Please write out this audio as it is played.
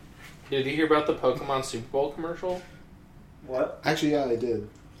Did you hear about the Pokemon Super Bowl commercial? What? Actually, yeah, I did.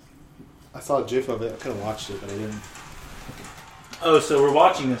 I saw a GIF of it. I could have watched it, but I didn't. Oh, so we're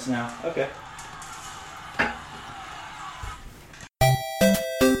watching this now. Okay.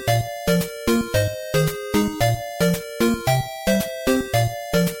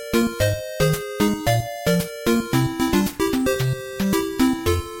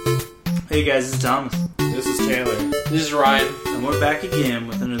 Hey guys, this is Thomas. This is Taylor. This is Ryan. And we're back again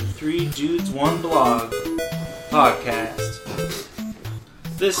with another 3 Dudes, 1 Blog podcast.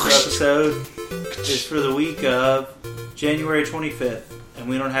 This episode is for the week of January 25th. And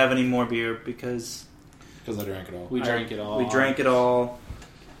we don't have any more beer because I drank it all. We drank it all. We drank it all.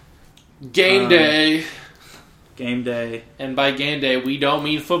 Game day. Game day. And by game day, we don't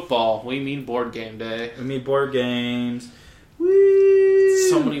mean football. We mean board game day. We mean board games. Woo!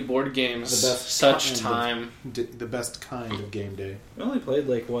 So many board games. The best Such time. The best kind of game day. We only played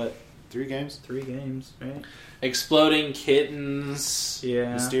 3 games? 3 games, right? Exploding Kittens.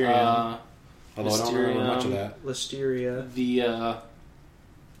 Yeah. Mysterium. Although I don't remember much of that. Listeria. The,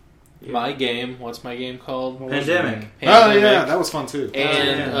 my game. What's my game called? Pandemic. Oh, yeah. That was fun, too.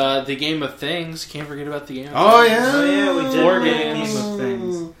 And the Game of Things. Can't forget about the Game of Oh, Things. yeah. Oh, yeah, we did Board play games. Game of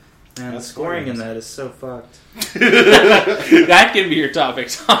Things. And the That's scoring in hilarious. that is so fucked. That can be your topic,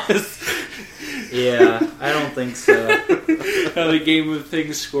 Thomas. Yeah, I don't think so. The Game of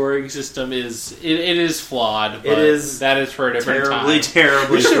Things scoring system is it is flawed. But It is that is for a different time.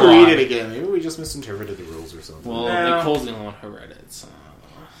 Terribly We should flawed. read it again. Maybe we just misinterpreted the rules or something. Well, No. Nicole's the only one who read it. So.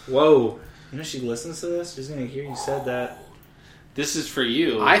 Whoa. You know she listens to this? She's going to hear you said that. This is for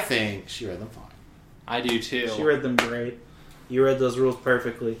you. I think she read them fine. I do too. She read them great. You read those rules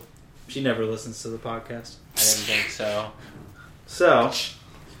perfectly. She never listens to the podcast. I didn't think so. So,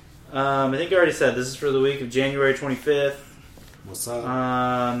 I think I already said this is for the week of January 25th. What's up?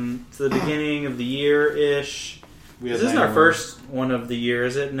 It's the beginning of the year-ish. We This isn't our first one of the year,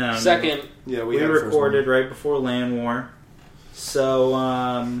 is it? No. Second, Yeah, We had the first recorded one, right before Land War.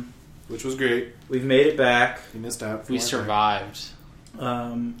 So, which was great. we've made it back. You missed out. we survived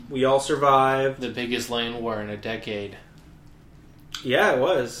We all survived. the biggest land war in a decade. Yeah, it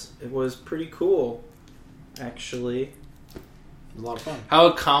was. It was pretty cool, actually. It was a lot of fun. How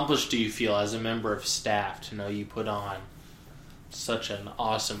accomplished do you feel as a member of staff to know you put on such an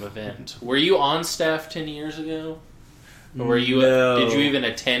awesome event? Were you on staff 10 years ago? Or were you? No. Did you even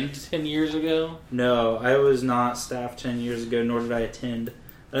attend 10 years ago? No, I was not staff 10 years ago, nor did I attend.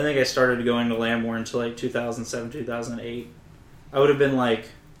 I don't think I started going to Landmore until 2007, 2008. I would have been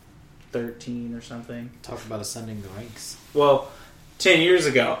 13 or something. Talk about ascending the ranks. Well, 10 years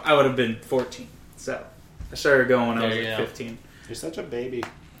ago, I would have been 14. So, I started going when I was There you go. 15. You're such a baby.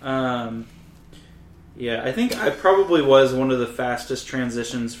 Yeah, I think I probably was one of the fastest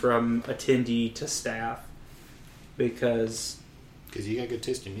transitions from attendee to staff. Because you got good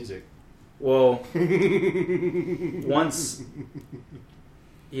taste in music. well,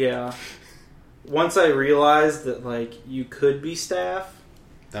 once I realized that you could be staff,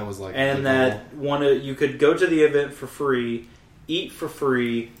 That was and that you could go to the event for free, eat for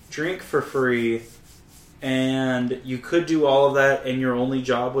free, drink for free, and you could do all of that, and your only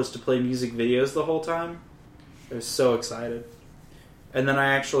job was to play music videos the whole time. I was so excited. And then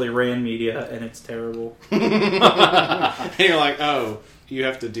I actually ran media, and it's terrible. And you're like, oh, you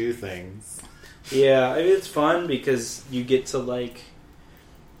have to do things. Yeah, I mean, it's fun because you get to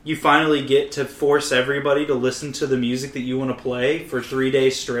you finally get to force everybody to listen to the music that you want to play for 3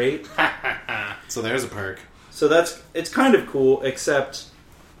 days straight. So there's a perk. So it's kind of cool, except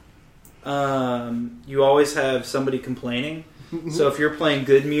you always have somebody complaining. So if you're playing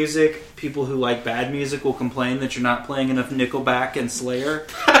good music, people who like bad music will complain that you're not playing enough Nickelback and Slayer.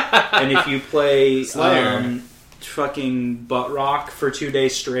 And if you play Slayer. fucking butt rock for 2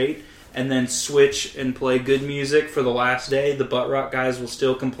 days straight, and then switch and play good music for the last day, the butt rock guys will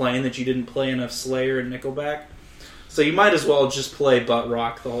still complain that you didn't play enough Slayer and Nickelback. So you might as well just play butt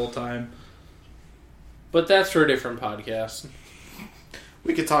rock the whole time. But that's for a different podcast.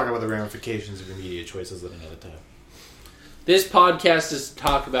 We could talk about the ramifications of your media choices at another time. This podcast is to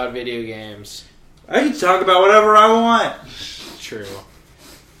talk about video games. I can talk about whatever I want. True.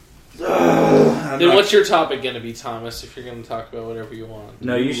 Then what's your topic going to be, Thomas, if you're going to talk about whatever you want?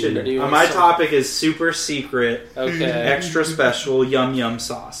 No, you shouldn't. Do you want My some- topic is super secret, Okay. extra special, yum yum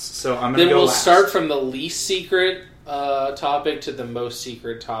sauce. So I'm going to Then go we'll last. start from the least secret topic to the most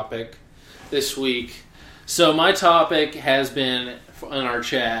secret topic this week. So my topic has been, in our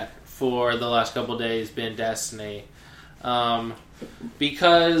chat for the last couple days, been Destiny.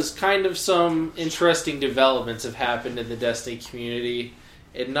 Because kind of some interesting developments have happened in the Destiny community,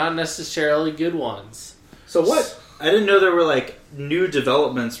 and not necessarily good ones. So what? I didn't know there were like new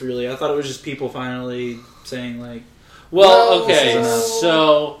developments. Really, I thought it was just people finally saying like, well, okay, this is enough.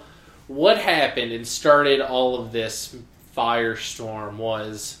 so what happened and started all of this firestorm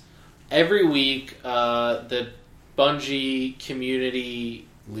was every week the Bungie community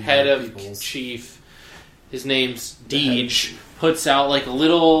head of chief, his name's Deej, puts out like a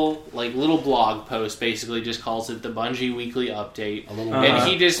little blog post, basically just calls it the Bungie Weekly Update. And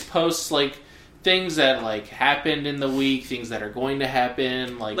he just posts like things that like happened in the week, things that are going to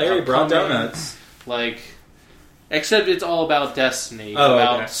happen, like Larry brought donuts. Like, except it's all about Destiny, Oh,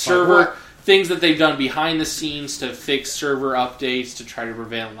 about okay. server things that they've done behind the scenes to fix server updates to try to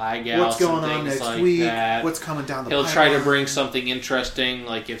prevent lag outs. What's going and on things next like week? that. What's coming down the He'll pipeline? try to bring something interesting,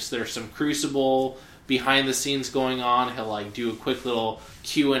 like if there's some Crucible behind the scenes going on, he'll like do a quick little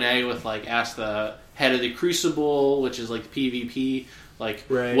Q&A with like ask the head of the Crucible, which is like PvP, like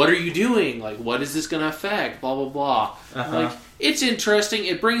what are you doing? Like what is this going to affect? Blah blah blah. Like it's interesting.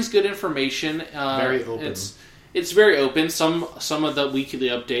 It brings good information. Very open. It's very open. Some of the weekly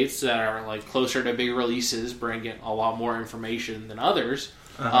updates that are like closer to big releases bring in a lot more information than others.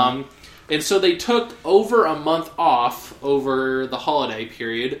 And so they took over a month off over the holiday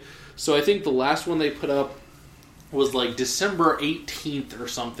period. So I think the last one they put up was like December 18th or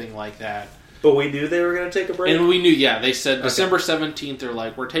something like that. But we knew they were going to take a break? And we knew, they said December 17th, they're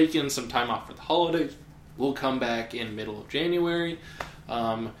like, we're taking some time off for the holidays. We'll come back in middle of January.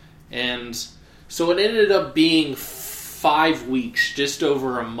 And so it ended up being 5 weeks, just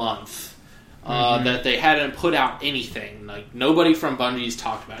over a month, that they hadn't put out anything. Like, nobody from Bungie's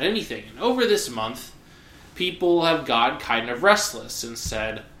talked about anything. And over this month, people have got kind of restless and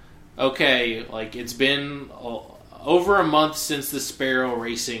said, okay, like, it's been over a month since the Sparrow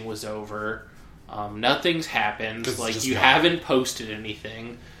racing was over. Nothing's happened. Like, you haven't posted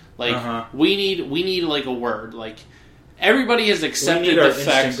anything. Like, we need like a word. Like, everybody has accepted the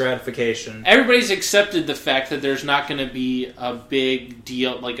fact. Instant gratification. Everybody's accepted the fact that there's not going to be a big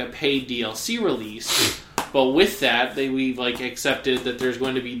deal, like a paid DLC release. But with that, we've like accepted that there's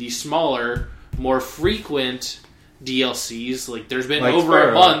going to be these smaller, more frequent DLCs. Like, there's been like over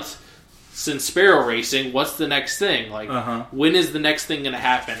Sparrow. a month since Sparrow Racing. What's the next thing? Like, when is the next thing going to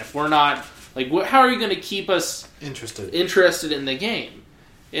happen? If we're not, like, how are you going to keep us interested in the game?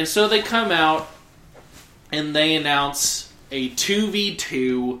 And so they come out and they announce a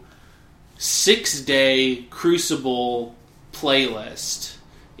 2v2 6-day Crucible playlist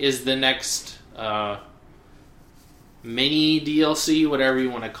is the next mini DLC, whatever you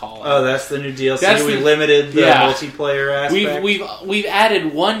want to call it. Oh, that's the new DLC. We limited the multiplayer aspect. We've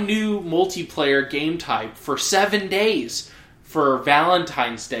added one new multiplayer game type for 7 days for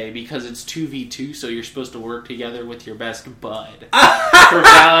Valentine's Day because it's 2v2, so you're supposed to work together with your best bud for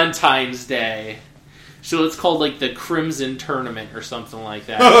Valentine's Day. So it's called like the Crimson Tournament or something like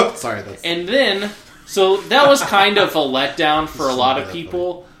that. Sorry, that's... And then, so that was kind of a letdown for a lot of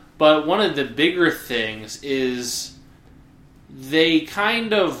people. But one of the bigger things is they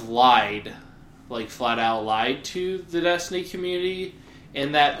kind of lied, like flat out lied to the Destiny community,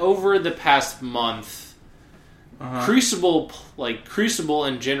 and that over the past month, Crucible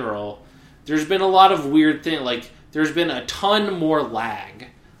in general, there's been a lot of weird things. Like, there's been a ton more lag.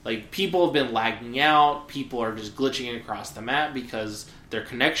 Like, people have been lagging out. People are just glitching across the map because their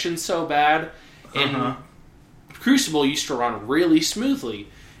connection's so bad. And Crucible used to run really smoothly.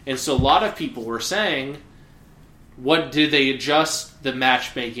 And so a lot of people were saying, what did they adjust the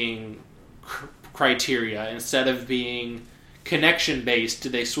matchmaking criteria? Instead of being connection-based,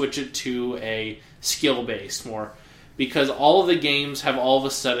 did they switch it to a skill-based more? Because all of the games have all of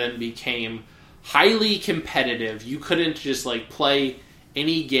a sudden became highly competitive. You couldn't just, like, play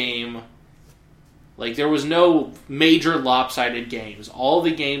any game. Like, there was no major lopsided games. All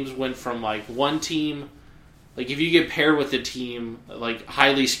the games went from, like, one team. Like, if you get paired with a team, like,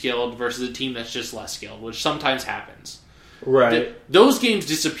 highly skilled versus a team that's just less skilled, which sometimes happens. Right. Those games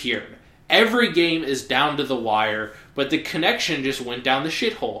disappeared. Every game is down to the wire, but the connection just went down the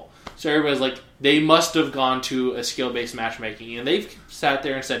shithole. So everybody's like, they must have gone to a skill-based matchmaking. And they've sat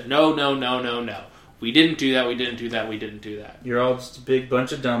there and said, no. We didn't do that. You're all just a big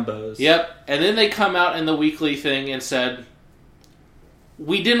bunch of dumbos. Yep. And then they come out in the weekly thing and said,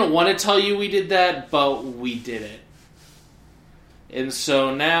 we didn't want to tell you we did that, but we did it. And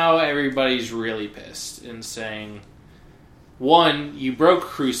so now everybody's really pissed and saying, one, you broke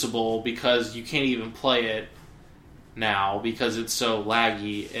Crucible because you can't even play it now because it's so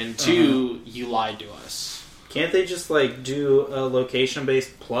laggy, and two, you lied to us. Can't they just, like, do a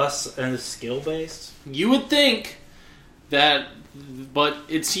location-based plus and a skill-based? You would think, But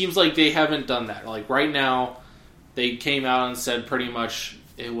it seems like they haven't done that. Like, right now, they came out and said pretty much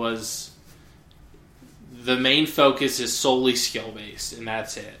it was... The main focus is solely skill-based, and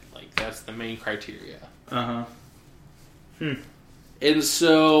that's it. Like, that's the main criteria. Uh-huh. And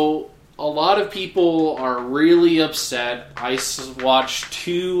so, a lot of people are really upset. I watched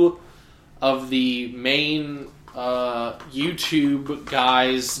 2 of the main YouTube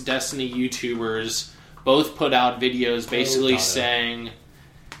guys, Destiny YouTubers, both put out videos basically saying...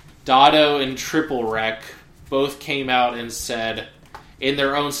 Dotto and Triple Wreck both came out and said, in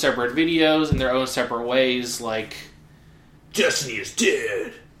their own separate videos, in their own separate ways, like... Destiny is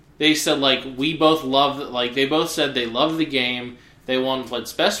dead! They said, like, we both love... Like, they both said they love the game, they want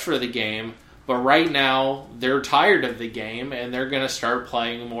what's best for the game, but right now, they're tired of the game, and they're going to start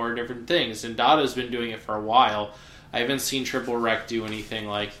playing more different things. And Dotto's been doing it for a while. I haven't seen Triple Wreck do anything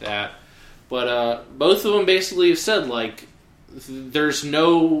like that. But both of them basically have said, like, there's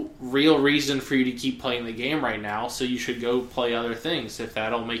no real reason for you to keep playing the game right now, so you should go play other things if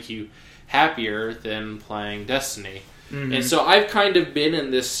that'll make you happier than playing Destiny. Mm-hmm. And so I've kind of been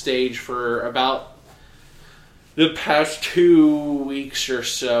in this stage for about the past 2 weeks or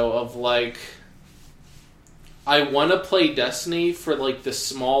so of, like, I want to play Destiny for, like, the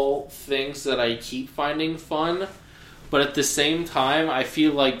small things that I keep finding fun, but at the same time, I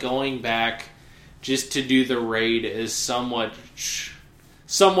feel like going back just to do the raid is somewhat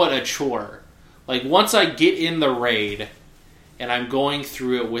a chore. Like, once I get in the raid and I'm going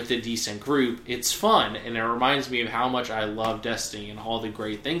through it with a decent group, it's fun, and it reminds me of how much I love Destiny and all the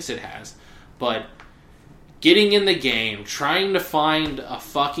great things it has. But getting in the game, trying to find a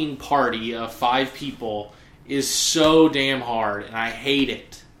fucking party of 5 people is so damn hard, and I hate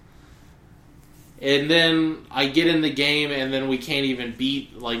it. And then I get in the game, and then we can't even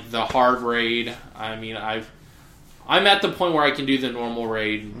beat, like, the hard raid. I mean, I'm at the point where I can do the normal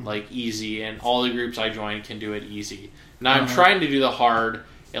raid, like, easy, and all the groups I join can do it easy. Now I'm trying to do the hard,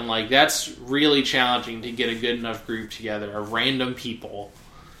 and, like, that's really challenging to get a good enough group together of random people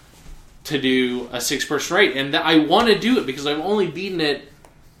to do a 6-person raid. And I want to do it because I've only beaten it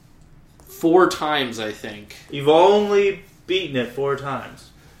 4 times, I think. You've only beaten it 4 times.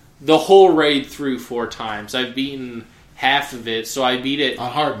 The whole raid through 4 times. I've beaten half of it, so I beat it... On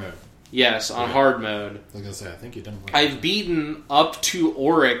hard mode? Yes, on hard mode. I was going to say, I think you've done it. I've beaten up to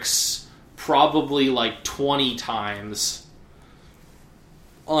Oryx probably like 20 times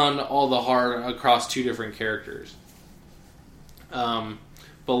on all the hard across 2 different characters.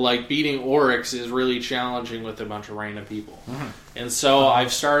 But like beating Oryx is really challenging with a bunch of random people. Mm-hmm. And so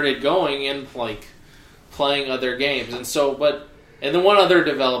I've started going and like playing other games. And then one other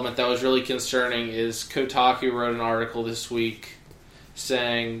development that was really concerning is Kotaku wrote an article this week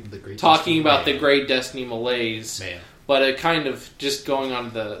talking about the Great Destiny Malaise. Man. But it kind of just going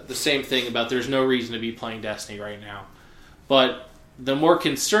on the same thing about there's no reason to be playing Destiny right now. But the more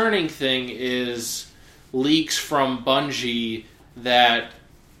concerning thing is leaks from Bungie that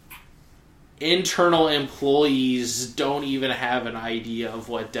internal employees don't even have an idea of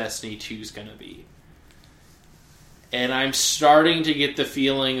what Destiny 2 is going to be. And I'm starting to get the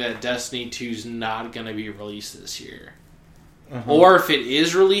feeling that Destiny 2 is not going to be released this year. Uh-huh. Or if it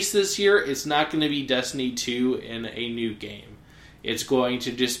is released this year, it's not going to be Destiny 2 in a new game. It's going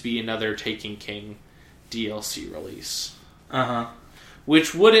to just be another Taken King DLC release. Uh-huh.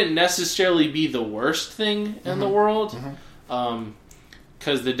 Which wouldn't necessarily be the worst thing in the world.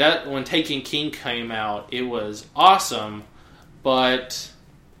 Because when Taken King came out, it was awesome, but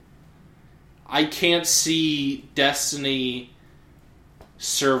I can't see Destiny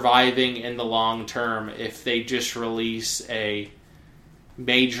surviving in the long term if they just release a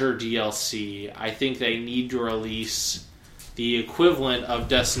major DLC. I think they need to release the equivalent of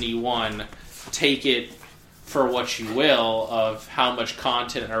Destiny 1, take it for what you will, of how much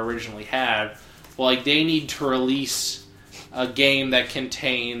content it originally had. Well, like, they need to release a game that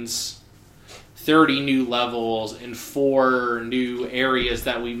contains 30 new levels and 4 new areas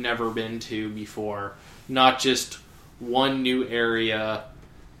that we've never been to before. Not just 1 new area,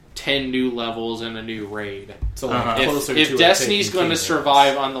 10 new levels, and a new raid. So if Destiny's going to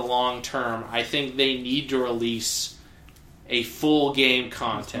survive on the long term, I think they need to release a full game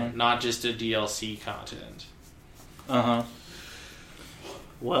content, not just a DLC content. Uh-huh.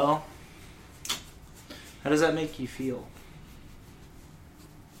 Well, how does that make you feel?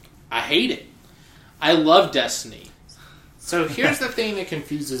 I hate it. I love Destiny. So here's the thing that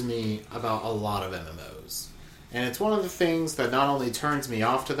confuses me about a lot of MMOs. And it's one of the things that not only turns me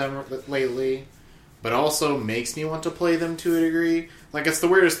off to them lately, but also makes me want to play them to a degree. Like, it's the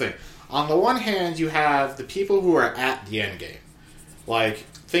weirdest thing. on the one hand, you have the people who are at the end game. Like,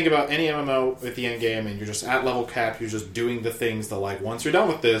 think about any MMO at the end game, and you're just at level cap, you're just doing the things that, like, once you're done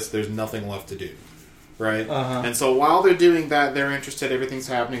with this, there's nothing left to do. Right? Uh-huh. And so while they're doing that, they're interested, everything's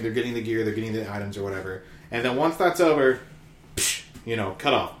happening, they're getting the gear, they're getting the items or whatever. And then once that's over,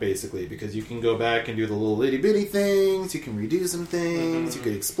 cut off, basically, because you can go back and do the little itty-bitty things, you can redo some things, you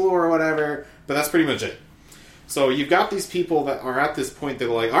could explore or whatever, but that's pretty much it. So you've got these people that are at this point that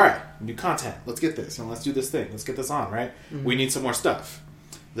are like, alright, new content, let's get this, and let's do this thing, let's get this on, right? Mm-hmm. We need some more stuff.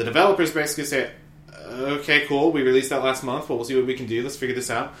 The developers basically say, okay, cool, we released that last month, but we'll see what we can do, let's figure this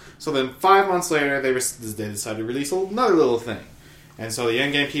out. So then 5 months later, they decided to release another little thing. And so the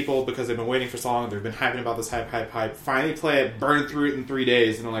endgame people, because they've been waiting for so long, they've been hyping about this hype, finally play it, burn through it in 3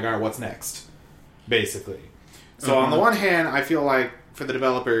 days, and they're like, alright, what's next? Basically. So on the one hand, I feel like, for the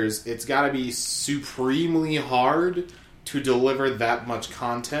developers, it's got to be supremely hard to deliver that much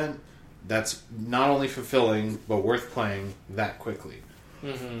content that's not only fulfilling, but worth playing that quickly.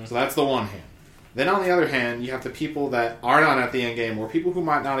 Mm-hmm. So that's the one hand. Then on the other hand, you have the people that are not at the end game, or people who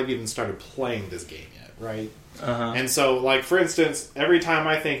might not have even started playing this game yet, right? Uh-huh. And so, like, for instance, every time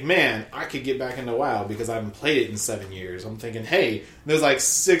I think, man, I could get back into WoW because I haven't played it in 7 years, I'm thinking, hey, there's like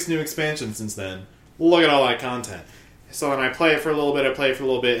 6 new expansions since then. Look at all that content. So then I play it for a little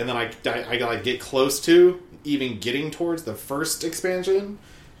bit, and then I like get close to even getting towards the first expansion,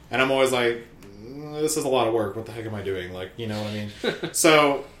 and I'm always like, this is a lot of work. What the heck am I doing? Like, you know what I mean?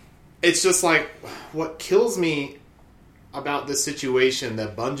 So it's just like, what kills me about this situation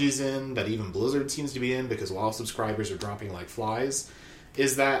that Bungie's in, that even Blizzard seems to be in, because WoW subscribers are dropping like flies,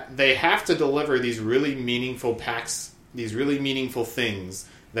 is that they have to deliver these really meaningful packs, these really meaningful things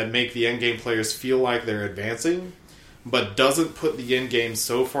that make the endgame players feel like they're advancing, but doesn't put the endgame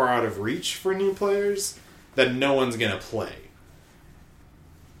so far out of reach for new players that no one's going to play.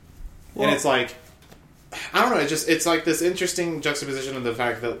 Well, and it's like, I don't know, it's like this interesting juxtaposition of the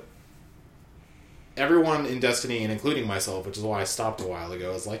fact that everyone in Destiny, and including myself, which is why I stopped a while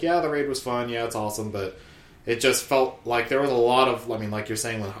ago, is like, yeah, the raid was fun, yeah, it's awesome, but it just felt like there was a lot of, I mean, like you're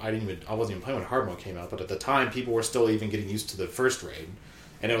saying, when I wasn't even playing when hard mode came out, but at the time, people were still even getting used to the first raid,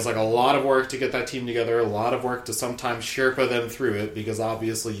 and it was like a lot of work to get that team together, a lot of work to sometimes Sherpa them through it, because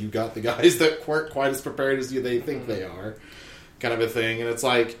obviously you got the guys that weren't quite as prepared as they think they are, kind of a thing, and it's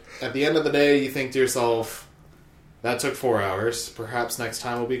like, at the end of the day, you think to yourself, that took 4 hours, perhaps next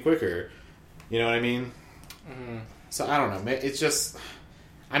time will be quicker. You know what I mean? Mm-hmm. So, I don't know. It's just...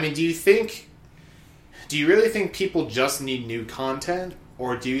 I mean, do you really think people just need new content?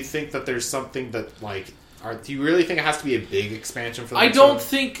 Or do you think that there's something that, like... do you really think it has to be a big expansion for them?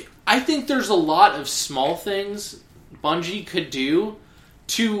 I think there's a lot of small things Bungie could do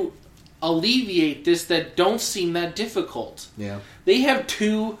to alleviate this that don't seem that difficult. Yeah. They have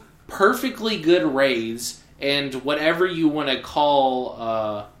 2 perfectly good raids, and whatever you want to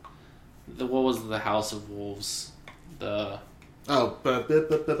call... what was the House of Wolves? The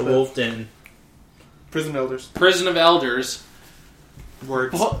Wolf Den. Prison of Elders. Prison of Elders.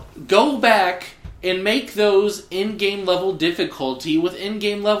 Words. Go back and make those in-game level difficulty with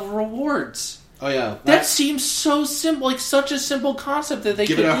in-game level rewards. Oh yeah, that seems so simple, like such a simple concept that they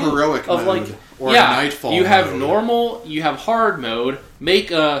give could it a heroic mode, like, or a nightfall. You have mode. normal, you have hard mode.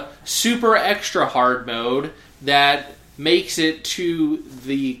 Make a super extra hard mode that makes it to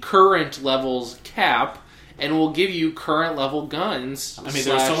the current level's cap, and will give you current level guns. I mean,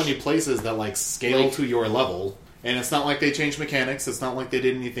 there's so many places that like scale to your level, and it's not like they changed mechanics. It's not like they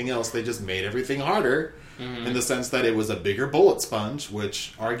did anything else. They just made everything harder, in the sense that it was a bigger bullet sponge.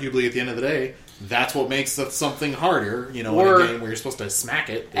 Which, arguably, at the end of the day, that's what makes something harder. You know, in a game where you're supposed to smack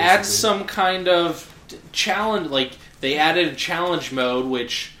it. Basically. Add some kind of challenge. Like they added a challenge mode,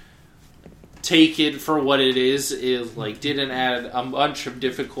 which. Take it for what it is like didn't add a bunch of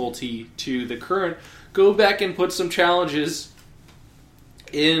difficulty to the current. Go back and put some challenges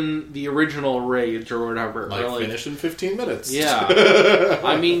in the original raids or whatever. Like finish in 15 minutes. Yeah.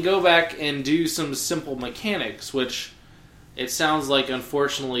 I mean, go back and do some simple mechanics, which it sounds like,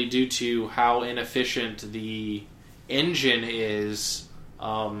 unfortunately, due to how inefficient the engine is,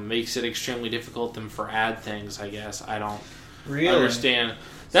 makes it extremely difficult for add things, I guess. I don't understand.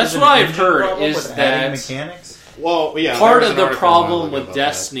 That's what I've heard, is that mechanics? Well, yeah, part of the problem with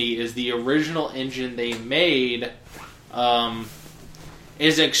Destiny is the original engine they made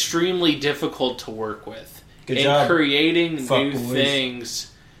is extremely difficult to work with. Good job. Creating new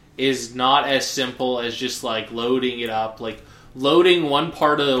things is not as simple as just like loading it up. Like loading one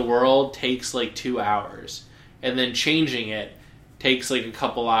part of the world takes like 2 hours, and then changing it takes like a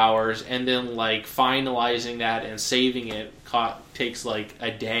couple hours, and then like finalizing that and saving it takes like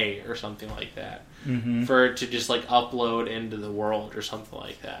a day or something like that Mm-hmm. for it to just like upload into the world or something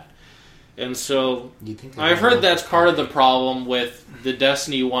like that. And so I've heard that's part of the problem with the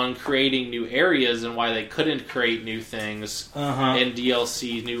Destiny 1 creating new areas and why they couldn't create new things in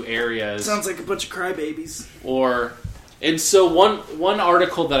DLC, new areas. Sounds like a bunch of crybabies. And so one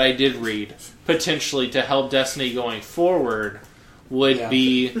article that I did read, potentially to help Destiny going forward, would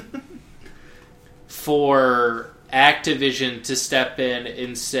be for Activision to step in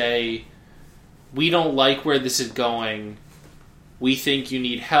and say, we don't like where this is going. We think you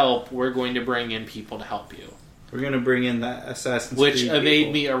need help. We're going to bring in people to help you. We're going to bring in that Assassin's Which Creed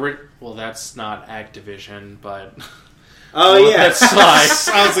made people. me... well, that's not Activision, but... Oh, yeah. That's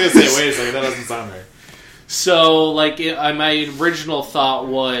fine. I was going to say, wait a second, that doesn't sound right. So, like, my original thought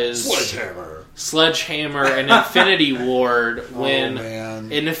was... Sledgehammer and Infinity Ward when... Oh,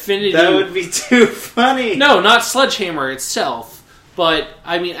 man. Infinity... That would be too funny. No, not Sledgehammer itself. But,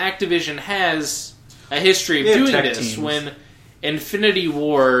 I mean, Activision has a history of doing this. Teams. When Infinity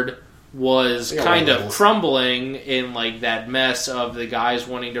Ward was kind of crumbling in, like, that mess of the guys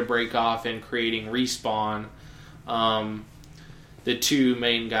wanting to break off and creating Respawn. The two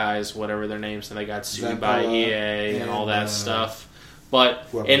main guys, whatever their names, and they got sued by EA and all that stuff. But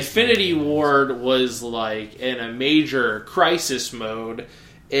Infinity Ward was, like, in a major crisis mode,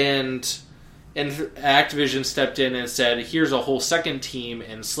 and Activision stepped in and said, here's a whole second team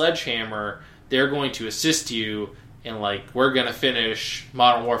in Sledgehammer. They're going to assist you, and, like, we're going to finish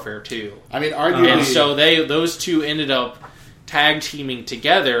Modern Warfare 2. I mean, arguably... And so those two ended up tag teaming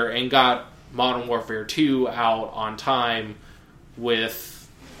together and got Modern Warfare 2 out on time with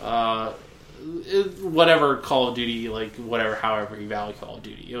whatever Call of Duty, like, however you value Call of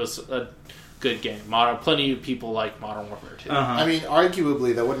Duty. It was a good game. Plenty of people like Modern Warfare 2. I mean,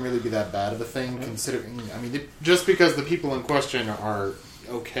 arguably, that wouldn't really be that bad of a thing, considering... I mean, just because the people in question are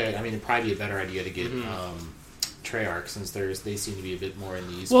okay, I mean, it'd probably be a better idea to get Treyarch, since they seem to be a bit more in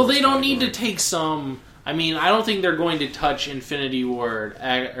the esports. Well, they don't need to take some... I mean, I don't think they're going to touch Infinity Ward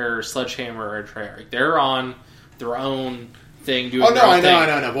or Sledgehammer or Treyarch. They're on their own thing, doing their own thing.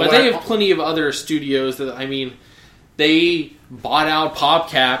 I know. But they have plenty of other studios that, I mean, they bought out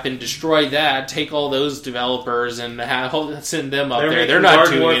PopCap and destroyed that, take all those developers and send them up there. They're not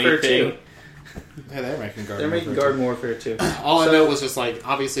doing anything. Yeah, they're making Garden Warfare 2. All I know was just, like,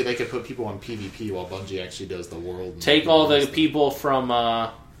 obviously they could put people on PvP while Bungie actually does the world. Take all the people from,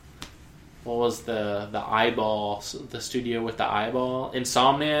 what was the eyeball, the studio with the eyeball?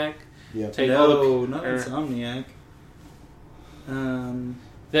 Insomniac? Yeah. Not Insomniac.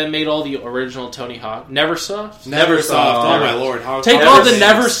 That made all the original Tony Hawk. Neversoft? Oh my lord. Take all the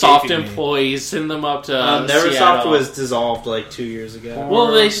Neversoft employees, send them up to Neversoft Seattle. was dissolved like 2 years ago.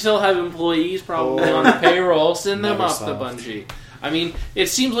 Well, they still have employees probably on the payroll. Send them up to Bungie. I mean, it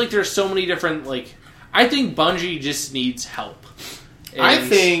seems like there's so many different, like... I think Bungie just needs help. And I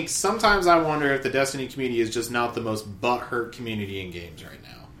think sometimes I wonder if the Destiny community is just not the most butthurt community in games right now.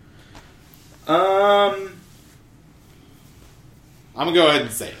 I'm going to go ahead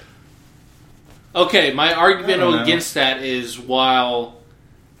and say it. Okay, my argument against that is while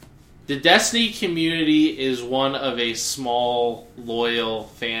the Destiny community is one of a small, loyal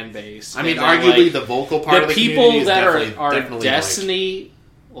fan base. I mean, arguably the vocal part of the community is definitely people that are Destiny,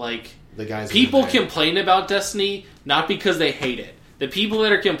 the guys people complain about Destiny not because they hate it. The people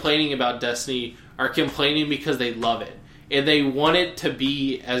that are complaining about Destiny are complaining because they love it. And they want it to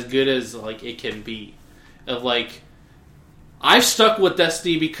be as good as, like, it can be. I've stuck with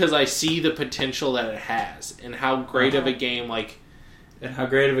Destiny because I see the potential that it has and how great of a game, and how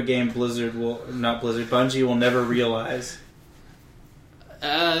great of a game Bungie will never realize.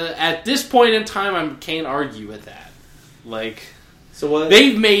 At this point in time, I can't argue with that. So what?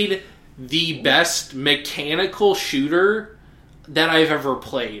 They've made the best mechanical shooter that I've ever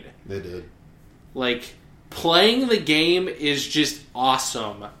played. They did. Playing the game is just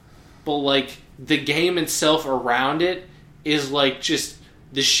awesome. But, the game itself around it is just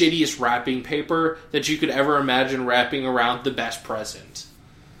the shittiest wrapping paper that you could ever imagine wrapping around the best present.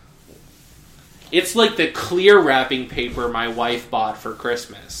 It's like the clear wrapping paper my wife bought for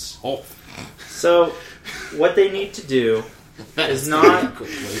Christmas. Oh. So, what they need to do is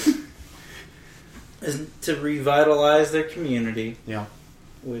to revitalize their community. Yeah.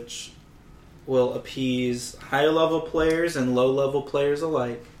 Which will appease high-level players and low-level players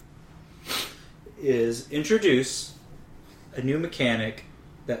alike. Is introduce a new mechanic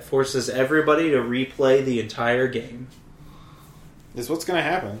that forces everybody to replay the entire game. Is what's going to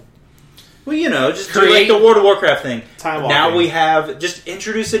happen. Well, just do the World of Warcraft thing. Time now we have, just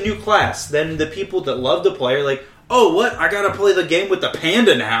introduce a new class. Then the people that love to play are like, oh, what? I gotta play the game with the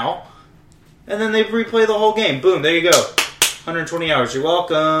panda now. And then they replay the whole game. Boom, there you go. 120 hours. You're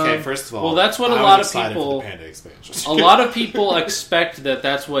welcome. Okay, first of all, well, that's what a lot of people. A lot of people expect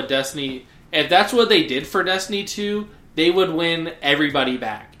that's what Destiny. If that's what they did for Destiny 2, they would win everybody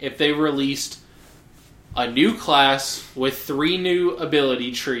back. If they released a new class with 3 new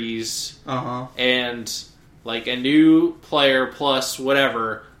ability trees, and like a new player plus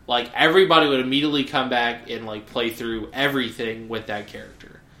whatever, like everybody would immediately come back and like play through everything with that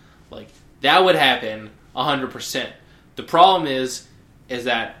character. Like that would happen 100%. The problem is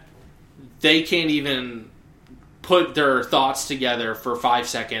that they can't even put their thoughts together for 5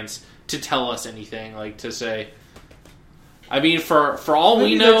 seconds to tell us anything. Like to say, I mean, for all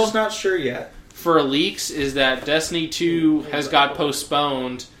Maybe we know, they're just not sure yet. For leaks, is that Destiny 2 has got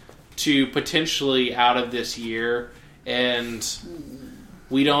postponed to potentially out of this year, and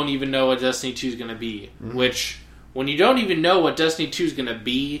we don't even know what Destiny 2 is going to be. Mm-hmm. Which, when you don't even know what Destiny 2 is going to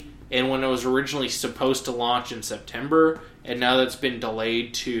be, and when it was originally supposed to launch in September, and now that's been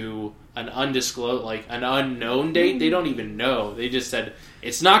delayed to an undisclosed, like an unknown date, they don't even know. They just said,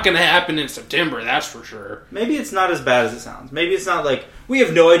 it's not going to happen in September, that's for sure. Maybe it's not as bad as it sounds. Maybe it's not like, we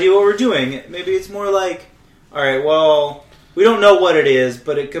have no idea what we're doing. Maybe it's more like, alright, well, we don't know what it is,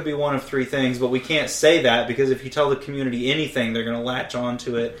 but it could be one of 3 things, but we can't say that, because if you tell the community anything, they're going to latch on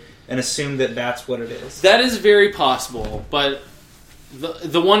to it and assume that that's what it is. That is very possible, but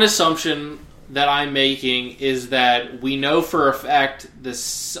the one assumption that I'm making is that we know for a fact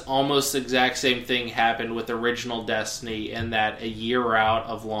this almost exact same thing happened with original Destiny, and that a year out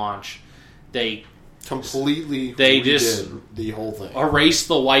of launch, they just the whole thing, erased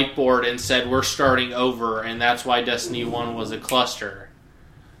the whiteboard and said we're starting over, and that's why Destiny 1 was a cluster.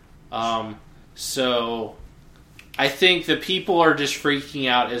 So I think the people are just freaking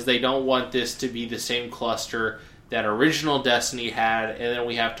out as they don't want this to be the same cluster that original Destiny had, and then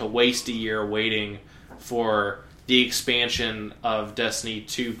we have to waste a year waiting for the expansion of Destiny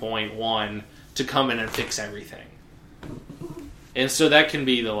 2.1 to come in and fix everything. And so that can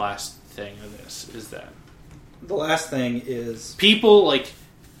be the last thing of this, is that the last thing is people, like,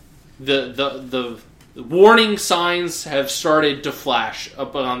 the warning signs have started to flash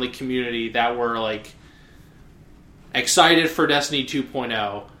up on the community that were like excited for Destiny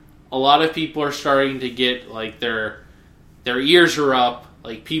 2.0. A lot of people are starting to get, like, their ears are up.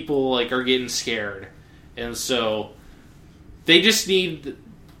 Like, people, like, are getting scared. And so they just need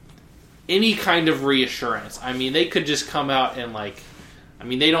any kind of reassurance. I mean, they could just come out and, like,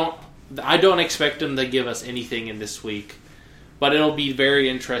 I don't expect them to give us anything in this week. But it'll be very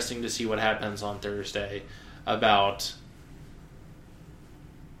interesting to see what happens on Thursday about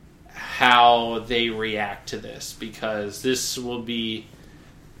how they react to this. Because this will be...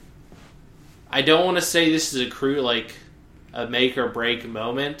 I don't want to say this is a make or break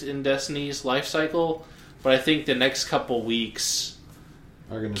moment in Destiny's life cycle, but I think the next couple weeks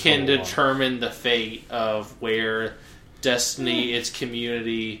can determine the fate of where Destiny, its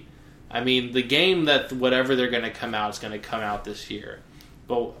community... I mean, the game that whatever they're going to come out is going to come out this year.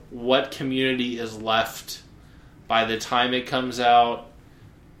 But what community is left by the time it comes out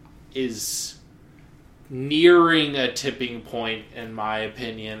is nearing a tipping point, in my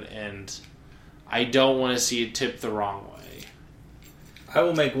opinion, and I don't want to see it tip the wrong way. I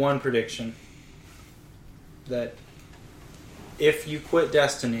will make one prediction. That if you quit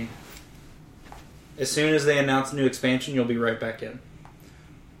Destiny, as soon as they announce a new expansion, you'll be right back in.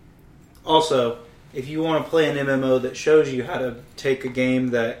 Also, if you want to play an MMO that shows you how to take a game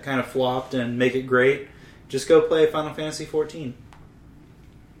that kind of flopped and make it great, just go play Final Fantasy XIV.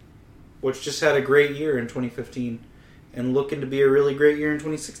 Which just had a great year in 2015. And looking to be a really great year in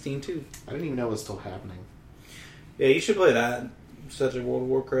 2016, too. I didn't even know it was still happening. Yeah, you should play that. Such a World of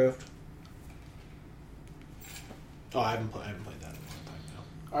Warcraft. Oh, I haven't played that in a long time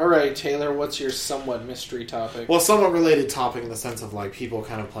now. All right, Taylor, what's your somewhat mystery topic? Well, somewhat related topic in the sense of, like, people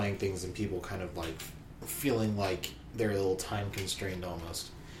kind of playing things and people kind of, like, feeling like they're a little time constrained almost.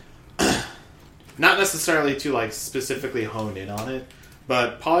 Not necessarily to, like, specifically hone in on it,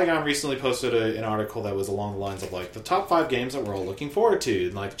 but Polygon recently posted an article that was along the lines of, like, the top 5 games that we're all looking forward to,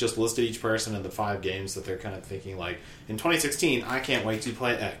 and, like, just listed each person in the 5 games that they're kind of thinking, like, in 2016, I can't wait to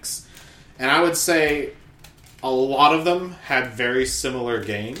play X. And I would say a lot of them had very similar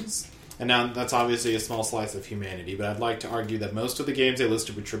games, and now that's obviously a small slice of humanity, but I'd like to argue that most of the games they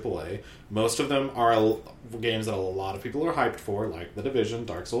listed were AAA. Most of them are games that a lot of people are hyped for, like The Division,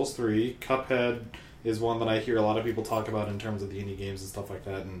 Dark Souls 3, Cuphead is one that I hear a lot of people talk about in terms of the indie games and stuff like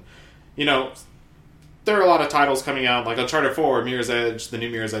that. And, you know, there are a lot of titles coming out, like Uncharted 4, Mirror's Edge, the new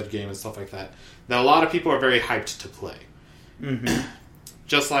Mirror's Edge game, and stuff like that a lot of people are very hyped to play. Mm-hmm.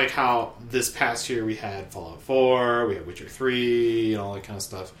 Just like how this past year we had Fallout 4, we had Witcher 3, and all that kind of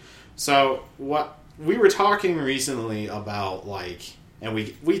stuff. So, what we were talking recently about, like, and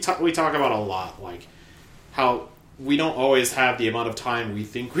we talk about a lot, like, how we don't always have the amount of time we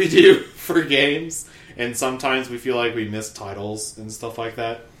think we do for games, and sometimes we feel like we miss titles and stuff like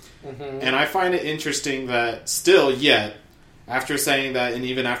that. Mm-hmm. And I find it interesting that still yet, after saying that, and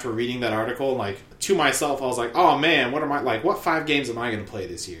even after reading that article, like, to myself, I was like, oh man, what 5 games am I going to play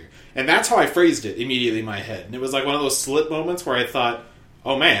this year? And that's how I phrased it immediately in my head. And it was like one of those slip moments where I thought,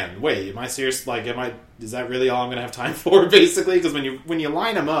 oh man, wait, am I serious? Like, is that really all I'm going to have time for, basically? Because when you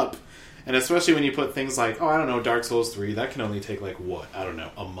line them up, and especially when you put things like, I don't know, Dark Souls 3, that can only take, like,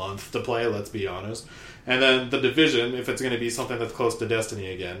 a month to play, let's be honest. And then The Division, if it's going to be something that's close to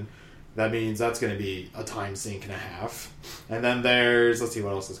Destiny again, that means that's going to be a time sink and a half. And then there's, let's see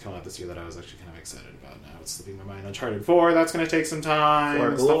what else has come out this year that I was actually kind of excited about now. It's slipping my mind. Uncharted 4, that's going to take some time. For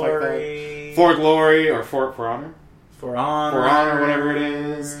and Glory. Stuff like that. For Glory, or For Honor. For Honor. For Honor, whatever it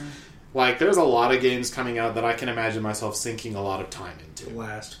is. Like, there's a lot of games coming out that I can imagine myself sinking a lot of time into.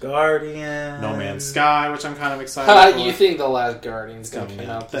 Last Guardian. No Man's Sky, which I'm kind of excited for. You think The Last Guardian's going to come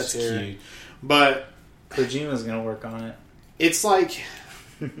out this year? That's cute. But Kojima's going to work on it. It's like...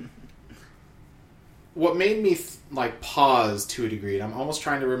 What made me pause to a degree, and I'm almost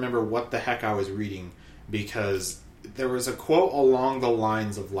trying to remember what the heck I was reading, because there was a quote along the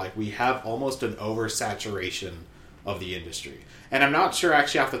lines of, like, we have almost an oversaturation of the industry. And I'm not sure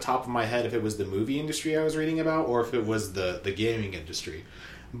actually off the top of my head if it was the movie industry I was reading about or if it was the gaming industry.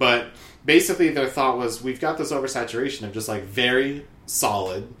 But basically their thought was, we've got this oversaturation of just, like, very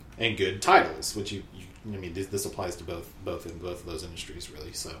solid and good titles, which this applies to both of those industries,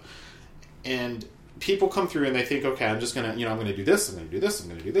 really. So, and people come through and they think, okay, I'm just gonna, I'm gonna do this, I'm gonna do this, I'm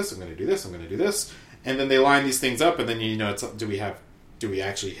gonna do this, I'm gonna do this, I'm gonna do this, and then they line these things up, and then it's, do we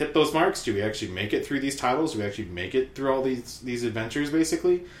actually hit those marks? Do we actually make it through these titles? Do we actually make it through all these adventures,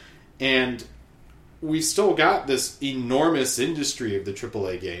 basically? And we've still got this enormous industry of the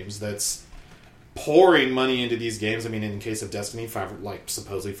AAA games that's pouring money into these games. I mean, in the case of Destiny,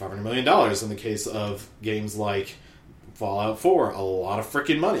 supposedly $500 million. In the case of games like Fallout 4, a lot of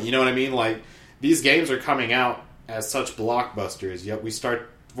freaking money. You know what I mean? Like, these games are coming out as such blockbusters, yet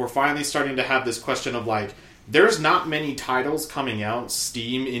we're finally starting to have this question of, like, there's not many titles coming out,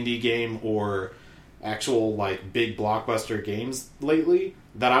 Steam indie game or actual, like, big blockbuster games lately,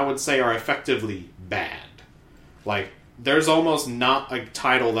 that I would say are effectively bad. Like, there's almost not a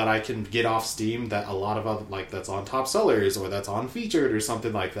title that I can get off Steam that a lot of other, like, that's on top sellers or that's on featured or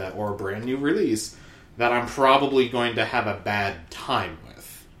something like that, or a brand new release that I'm probably going to have a bad time with.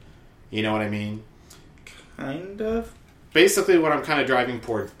 You know what I mean? Kind of. Basically, what I'm kind of driving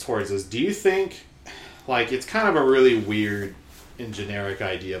towards is, do you think, like, it's kind of a really weird and generic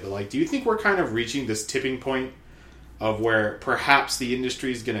idea, but, like, do you think we're kind of reaching this tipping point of where perhaps the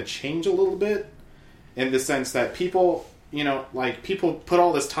industry is going to change a little bit, in the sense that people, people put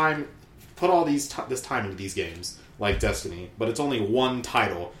all this time, this time into these games, like Destiny, but it's only one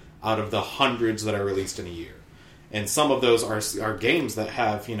title out of the hundreds that are released in a year. And some of those are games that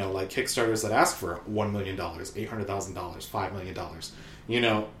have, like Kickstarters that ask for $1 million, $800,000, $5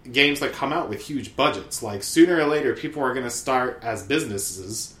 million. Games that come out with huge budgets. Like, sooner or later, people are going to start, as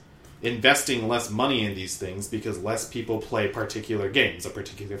businesses, investing less money in these things because less people play particular games, or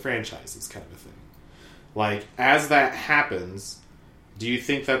particular franchises, kind of a thing. Like, as that happens, do you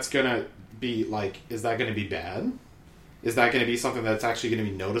think that's going to be, like, is that going to be bad? Is that going to be something that's actually going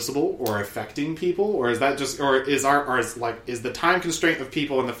to be noticeable or affecting people? Or is that just, is the time constraint of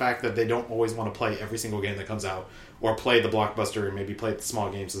people and the fact that they don't always want to play every single game that comes out, or play the blockbuster and maybe play the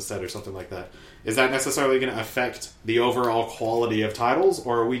small games instead or something like that? Is that necessarily going to affect the overall quality of titles?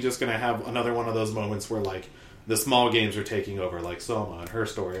 Or are we just going to have another one of those moments where, like, the small games are taking over, like Soma and Her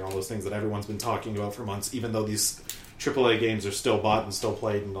Story and all those things that everyone's been talking about for months, even though these AAA games are still bought and still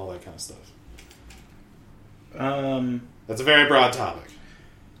played and all that kind of stuff? That's a very broad topic.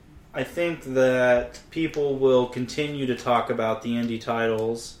 I think that people will continue to talk about the indie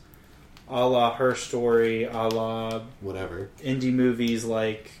titles, a la Her Story, a la whatever indie movies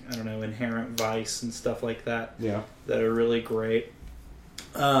like, I don't know, Inherent Vice and stuff like that. Yeah, that are really great.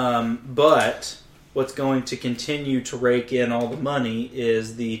 But what's going to continue to rake in all the money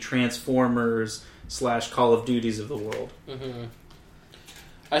is the Transformers / Call of Duties of the world. Mm-hmm.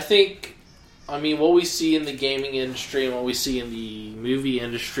 I mean, what we see in the gaming industry and what we see in the movie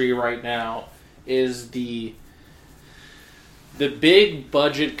industry right now is the big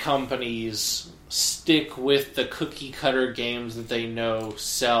budget companies stick with the cookie cutter games that they know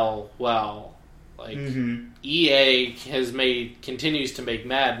sell well. Like EA continues to make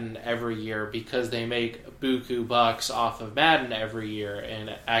Madden every year because they make buku bucks off of Madden every year,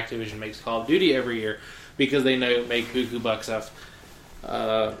 and Activision makes Call of Duty every year because they make buku bucks off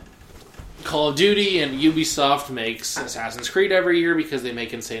Call of Duty, and Ubisoft makes Assassin's Creed every year because they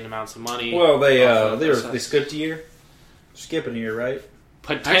make insane amounts of money. Well, they skipped a year. Skipping a year, right?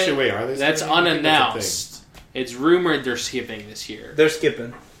 Actually, wait, are they? That's unannounced. It's rumored they're skipping this year. They're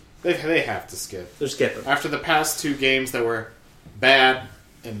skipping. They have to skip. They're skipping. After the past 2 games that were bad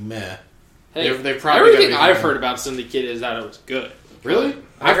and meh, Hey, they've probably everything I've heard about Syndicate is that it was good. Really?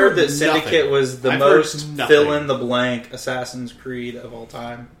 I heard that Syndicate nothing. was the I've most heard nothing. fill-in-the-blank Assassin's Creed of all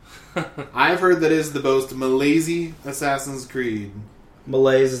time. I've heard that is the most Malaise Assassin's Creed.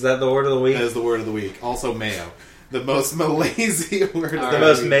 Malaise, is that the word of the week? That is the word of the week. Also mayo. The most Malaise word of The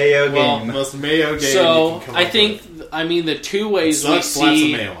most mayo game. The most mayo game. So, you can come I up think, with. the 2 ways we Lots of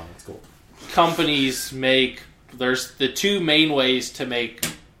see mayo on it. It's cool. companies make... There's the 2 main ways to make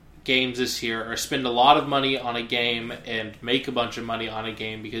games this year are spend a lot of money on a game and make a bunch of money on a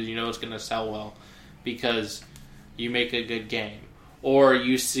game because you know it's going to sell well because you make a good game. Or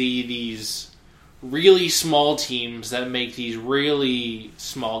you see these really small teams that make these really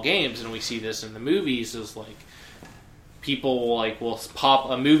small games, and we see this in the movies is like people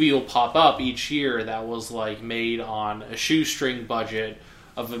a movie will pop up each year that was like made on a shoestring budget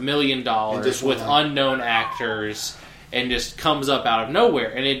of $1 million with unknown actors and just comes up out of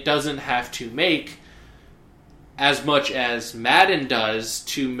nowhere, and it doesn't have to make as much as Madden does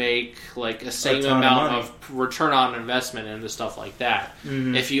to make like a same amount of return on investment and the stuff like that.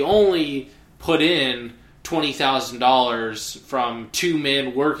 Mm-hmm. If you only put in $20,000 from 2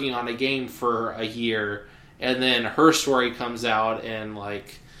 men working on a game for a year, and then Her Story comes out and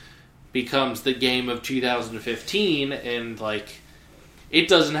like becomes the game of 2015, and like it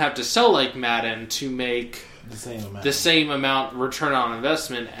doesn't have to sell like Madden to make the same amount return on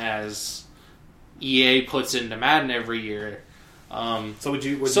investment as EA puts into Madden every year. I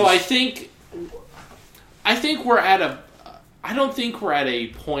think we're at a. I don't think we're at a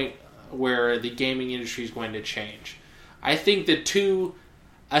point where the gaming industry is going to change. I think the 2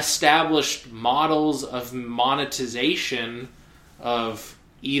 established models of monetization of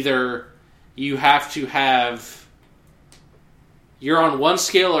either you have to have you're on one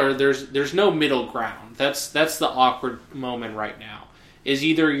scale or there's no middle ground. That's the awkward moment right now. Is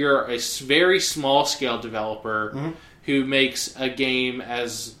either you're a very small scale developer who makes a game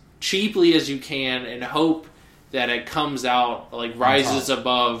as cheaply as you can and hope that it comes out like rises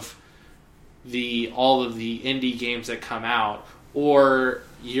above all of the indie games that come out, or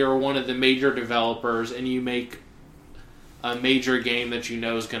you're one of the major developers and you make a major game that you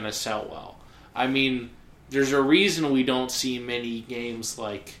know is going to sell well. I mean, there's a reason we don't see many games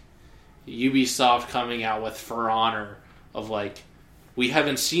like Ubisoft coming out with For Honor of like, we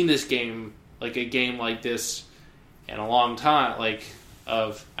haven't seen this game, like a game like this, in a long time. I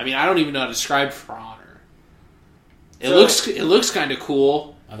don't even know how to describe For Honor. It looks kind of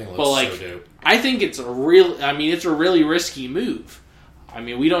cool. I think it looks so dope. I think it's a really risky move. I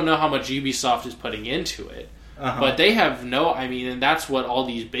mean, we don't know how much Ubisoft is putting into it, but they have and that's what all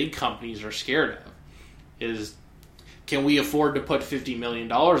these big companies are scared of. Is can we afford to put $50 million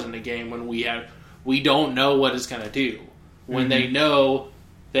in a game when we don't know what it's going to do? When they know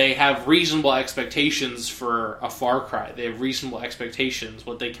they have reasonable expectations for a Far Cry. They have reasonable expectations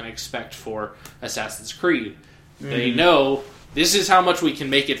what they can expect for Assassin's Creed. They know this is how much we can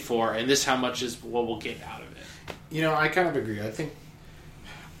make it for, and this how much is what we'll get out of it. You know, I kind of agree. I think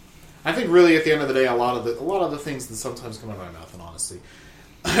really at the end of the day, a lot of the things that sometimes come out of my mouth, and honestly,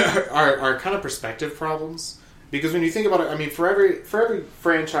 are kind of perspective problems. Because when you think about it, I mean, for every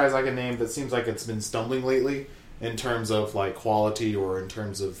franchise I can name that seems like it's been stumbling lately in terms of like quality or in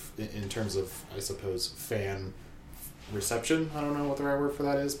terms of I suppose fan reception. I don't know what the right word for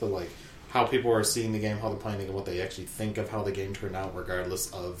that is, but like how people are seeing the game, how they're playing it, and what they actually think of how the game turned out,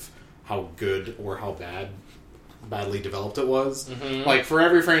 regardless of how good or how badly developed it was. Mm-hmm. Like for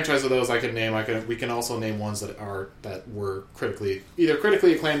every franchise of those I could name, we can also name ones that were either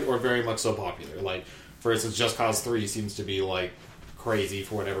critically acclaimed or very much so popular. Like for instance, Just Cause 3 seems to be like crazy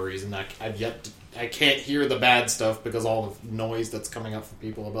for whatever reason. I can't hear the bad stuff because all the noise that's coming up from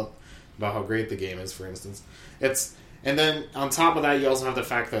people about how great the game is, for instance. And then on top of that, you also have the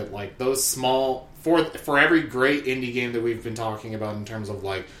fact that like those small for every great indie game that we've been talking about in terms of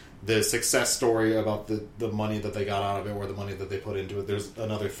like the success story about the money that they got out of it or the money that they put into it, there's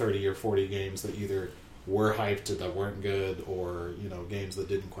another 30 or 40 games that either were hyped that weren't good, or games that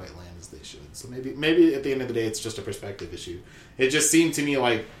didn't quite land as they should. So maybe at the end of the day, it's just a perspective issue. It just seemed to me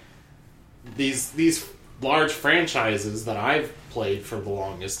like these large franchises that I've played for the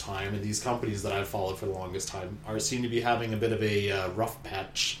longest time, and these companies that I've followed for the longest time, seem to be having a bit of a rough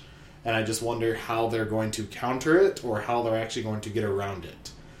patch, and I just wonder how they're going to counter it, or how they're actually going to get around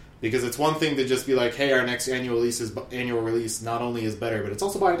it. Because it's one thing to just be like, hey, our next annual release not only is better, but it's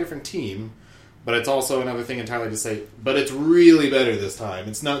also by a different team. But it's also another thing entirely to say, but it's really better this time.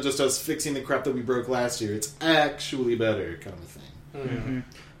 It's not just us fixing the crap that we broke last year. It's actually better, kind of thing. Mm-hmm.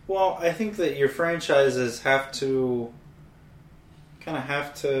 Well, I think that your franchises have to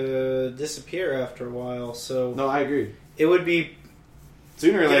disappear after a while. So no, I agree. It would be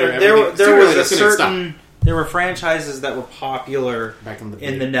sooner or later. There were franchises that were popular back in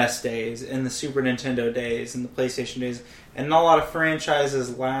the NES days, in the Super Nintendo days, in the PlayStation days, and not a lot of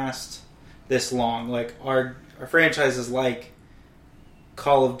franchises last this long. Like our franchises like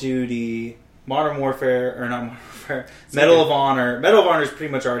Call of Duty, Modern Warfare, or not Modern Warfare, Medal of Honor. Medal of Honor is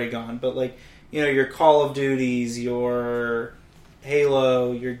pretty much already gone, but your Call of Duties, your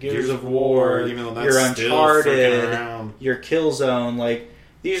Halo, your Gears of War, your Uncharted, your Killzone,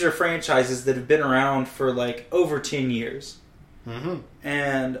 these are franchises that have been around for over 10 years. Mm-hmm.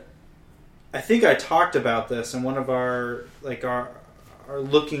 And I think I talked about this in one of our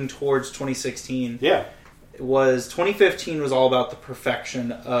looking towards 2016. Yeah. 2015 was all about the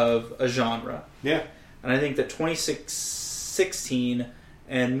perfection of a genre. Yeah. And I think that 2016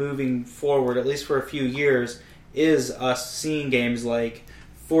 and moving forward, at least for a few years, is us seeing games like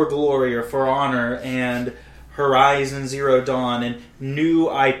For Glory or For Honor and Horizon Zero Dawn and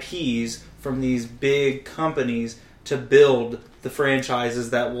new IPs from these big companies to build the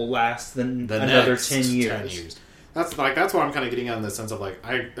franchises that will last another 10 years. That's what I'm kind of getting at, in the sense of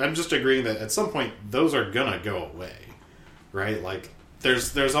I'm just agreeing that at some point those are gonna go away, right?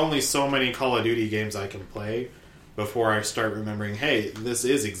 There's only so many Call of Duty games I can play before I start remembering, hey, this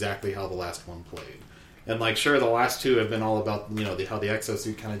is exactly how the last one played. And sure, the last two have been all about how the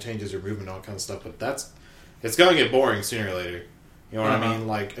exosuit kind of changes your movement and all kind of stuff, but it's gonna get boring sooner or later. You know what I mean?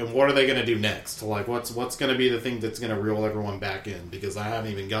 And what are they gonna do next? What's gonna be the thing that's gonna reel everyone back in? Because I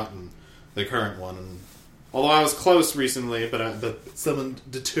haven't even gotten the current one. And although I was close recently, but someone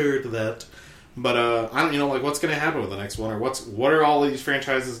deterred that. But I don't, what's going to happen with the next one, or what are all these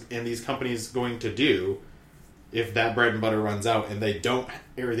franchises and these companies going to do if that bread and butter runs out and they don't,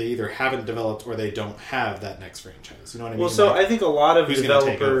 or they either haven't developed or they don't have that next franchise? You know what I mean? Well, so I think a lot of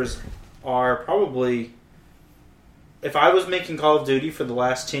developers are probably. If I was making Call of Duty for the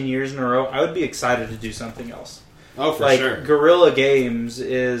last 10 years in a row, I would be excited to do something else. Oh, for sure. Guerrilla Games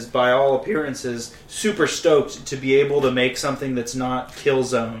is, by all appearances, super stoked to be able to make something that's not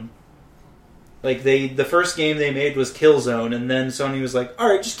Killzone. The first game they made was Killzone, and then Sony was like,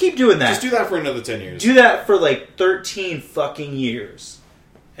 alright, just keep doing that. Just do that for another 10 years. Do that for 13 fucking years.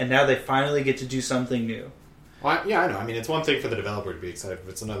 And now they finally get to do something new. Well, yeah, I know. I mean, it's one thing for the developer to be excited,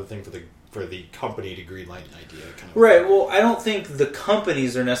 but it's another thing for the company to greenlight an idea. Right, well, I don't think the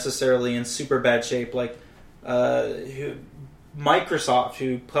companies are necessarily in super bad shape. Microsoft,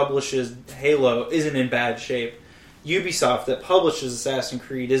 who publishes Halo, isn't in bad shape. Ubisoft, that publishes Assassin's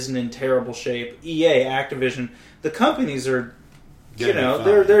Creed, isn't in terrible shape. EA, Activision, the companies are,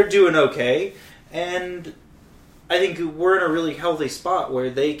 they're doing okay, and I think we're in a really healthy spot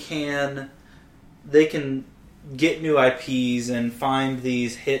where they can get new IPs and find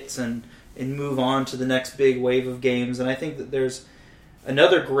these hits and move on to the next big wave of games. And I think that there's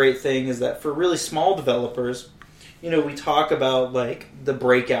another great thing is that for really small developers, we talk about the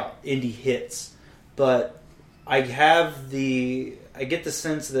breakout indie hits, but I get the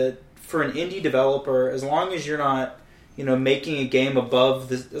sense that for an indie developer, as long as you're not, making a game above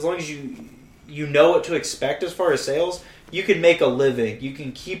this, as long as you know what to expect as far as sales, you can make a living. You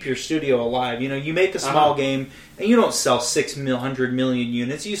can keep your studio alive. You make a small game and you don't sell 600 million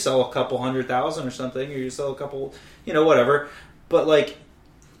units. You sell a couple 100,000 or something, or you sell a couple, whatever. But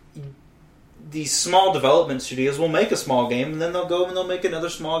these small development studios will make a small game, and then they'll go and they'll make another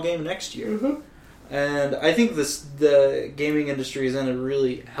small game next year. Mm-hmm. And I think the gaming industry is in a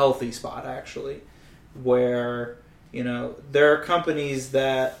really healthy spot, actually, where there are companies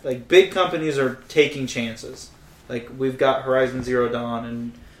that big companies are taking chances. We've got Horizon Zero Dawn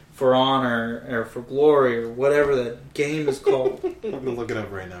and For Honor or For Glory or whatever that game is called. I'm gonna look it up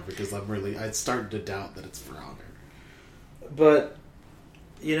right now because I started to doubt that it's For Honor. But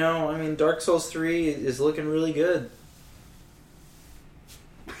Dark Souls 3 is looking really good.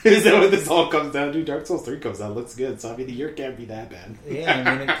 Is that what this all comes down to? Dark Souls 3 comes out, looks good, so I mean the year can't be that bad. Yeah,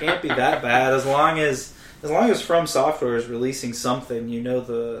 I mean it can't be that bad as long as From Software is releasing something. You know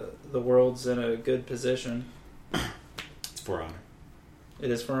the world's in a good position. It's For Honor.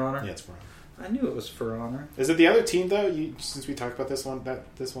 It is For Honor? Yeah, it's For Honor. I knew it was For Honor. Is it the other team though? Since we talked about this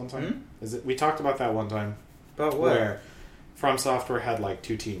one time, is it? We talked about that one time. About what? Where From Software had like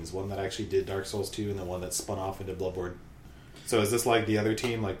two teams, one that actually did Dark Souls 2, and then one that spun off into Bloodborne. So is this like the other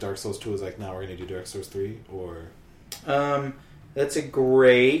team? Like Dark Souls 2 is like, now we're going to do Dark Souls 3, or? That's a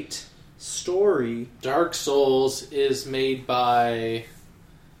great story. Dark Souls is made by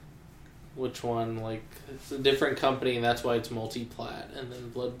which one? Like it's a different company, and that's why it's multi-plat. And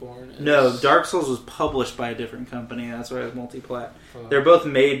then Bloodborne. No, Dark Souls was published by a different company, and that's why it's multi-plat. They're both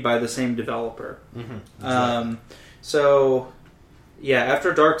made by the same developer. Mm-hmm. So, yeah,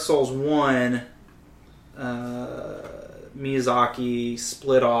 after Dark Souls 1, Miyazaki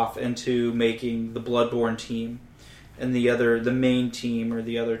split off into making the Bloodborne team, and the main team, or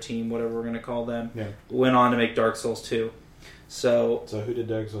the other team, whatever we're going to call them, went on to make Dark Souls 2. So who did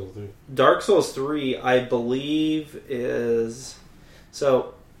Dark Souls 3? Dark Souls 3, I believe, is...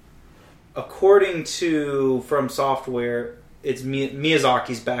 So, according to From Software, it's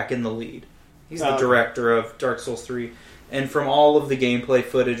Miyazaki's back in the lead. He's the director of Dark Souls 3. And from all of the gameplay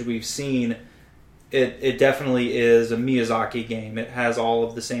footage we've seen, it definitely is a Miyazaki game. It has all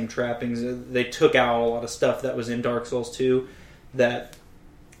of the same trappings. They took out a lot of stuff that was in Dark Souls 2 that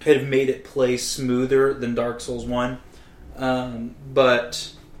had made it play smoother than Dark Souls 1.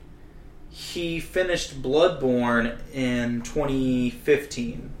 But he finished Bloodborne in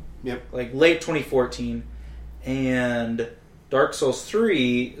 2015. Yep. Like late 2014. And Dark Souls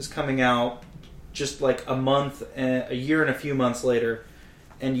 3 is coming out just like a year and a few months later.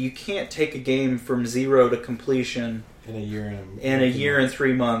 And you can't take a game from 0 to completion in a year and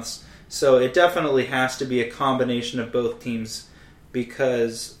 3 months. So it definitely has to be a combination of both teams,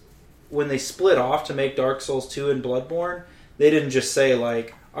 because when they split off to make Dark Souls 2 and Bloodborne, they didn't just say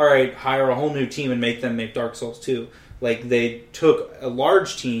like, all right, hire a whole new team and make them make Dark Souls 2. Like, they took a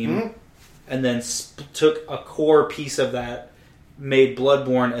large team and then took a core piece of that, made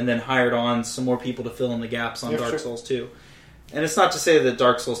Bloodborne, and then hired on some more people to fill in the gaps on Dark Souls 2. And it's not to say that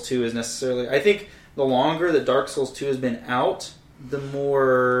Dark Souls 2 is necessarily... I think the longer that Dark Souls 2 has been out, the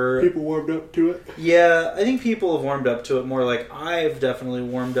more... people warmed up to it? Yeah, I think people have warmed up to it more. Like, I've definitely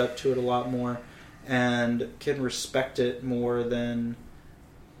warmed up to it a lot more and can respect it more than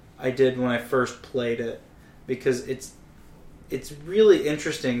I did when I first played it. Because it's really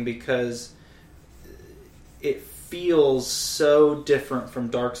interesting, because it feels so different from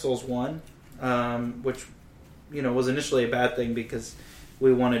Dark Souls 1, which... was initially a bad thing because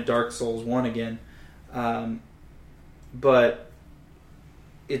we wanted Dark Souls 1 again. But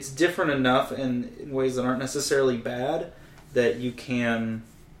it's different enough in ways that aren't necessarily bad that you can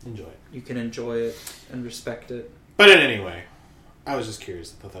enjoy it. You can enjoy it and respect it. But anyway, I was just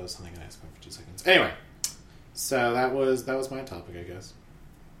curious. I thought that was something I'd ask about for 2 seconds. Anyway, so that was my topic, I guess.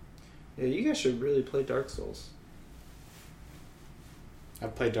 Yeah, you guys should really play Dark Souls.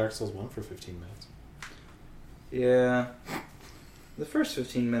 I've played Dark Souls 1 for 15 minutes. Yeah. The first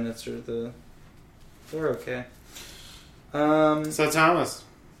 15 minutes they're okay. So Thomas,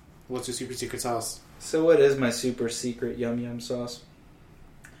 what's your super secret sauce? So what is my super secret yum yum sauce?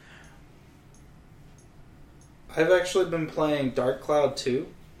 I've actually been playing Dark Cloud 2.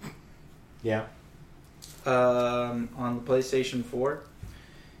 Yeah. On the PlayStation 4.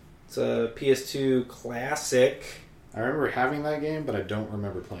 It's a PS2 classic. I remember having that game, but I don't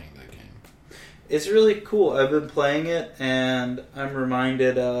remember playing that game. It's really cool. I've been playing it, and I'm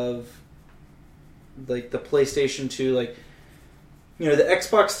reminded of like the PlayStation 2, like, the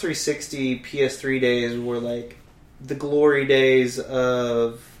Xbox 360, PS3 days were like the glory days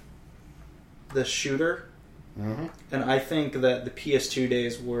of the shooter. Mm-hmm. And I think that the PS2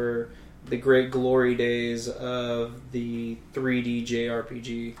 days were the great glory days of the 3D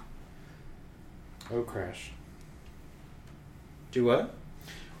JRPG. Oh, Crash. Do what?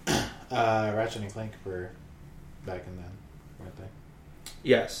 Ratchet and Clank were back in then, weren't they?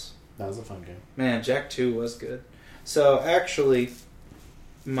 Yes. That was a fun game. Man, Jak 2 was good. So, actually,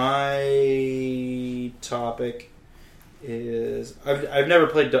 my topic is... I've never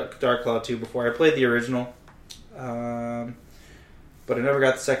played Dark Cloud 2 before. I played the original. But I never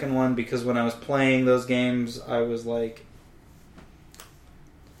got the second one because when I was playing those games, I was like...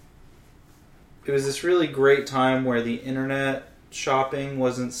 It was this really great time where the internet shopping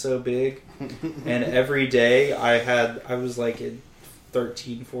wasn't so big. And every day I was like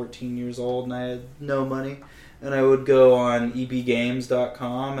 13, 14 years old, and I had no money. And I would go on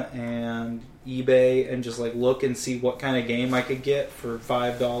ebgames.com and eBay and just like look and see what kind of game I could get for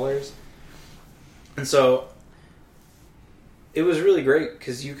 $5. And so it was really great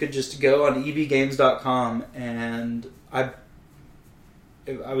because you could just go on ebgames.com and I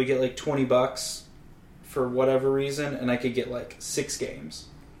would get like $20 for whatever reason, and I could get like 6 games.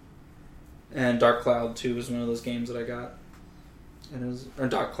 And Dark Cloud 2 was one of those games that I got. And it was, or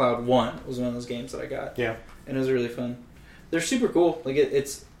Dark Cloud 1 was one of those games that I got. Yeah. And it was really fun. They're super cool. Like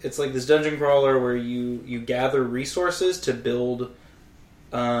it's like this dungeon crawler where you gather resources to build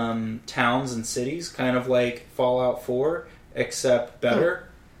towns and cities, kind of like Fallout 4, except better.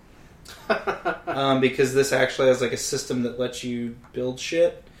 Because this actually has like a system that lets you build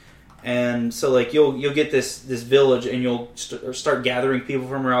shit. And so like you'll get this village, and you'll start gathering people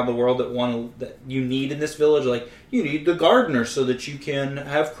from around the world that you need in this village. Like you need the gardener so that you can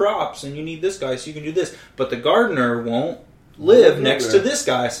have crops, and you need this guy so you can do this. But the gardener won't live next to this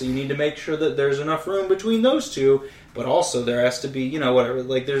guy, so you need to make sure that there's enough room between those two. But also there has to be, whatever.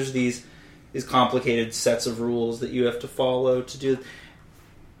 Like there's these complicated sets of rules that you have to follow to do.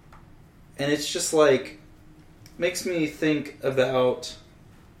 And it's just like makes me think about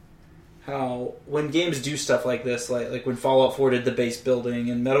how when games do stuff like this, like when Fallout 4 did the base building,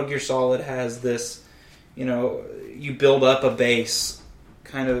 and Metal Gear Solid has this, you build up a base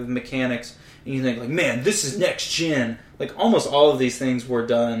kind of mechanics, and you think like, man, this is next gen. Like almost all of these things were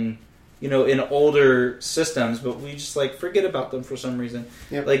done, in older systems, but we just like forget about them for some reason.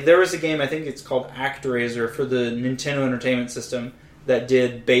 Yep. Like there was a game, I think it's called ActRaiser for the Nintendo Entertainment System, that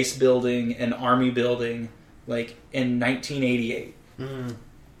did base building and army building like in 1988. Mm.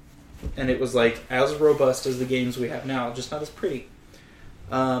 And it was like as robust as the games we have now, just not as pretty.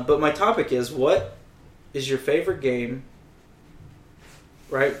 But my topic is, what is your favorite game,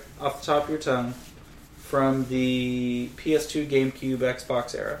 right off the top of your tongue, from the PS2, Gamecube,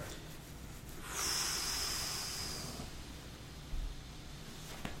 Xbox era?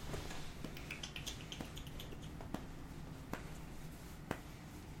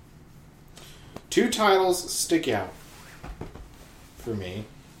 Two titles stick out for me.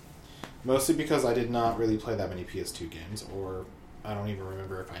 Mostly because I did not really play that many PS2 games, or I don't even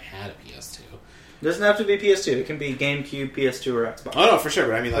remember if I had a PS2. It doesn't have to be PS2. It can be GameCube, PS2, or Xbox. Oh, no, for sure.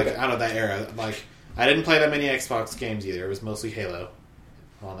 But I mean, like, out of that era, like, I didn't play that many Xbox games either. It was mostly Halo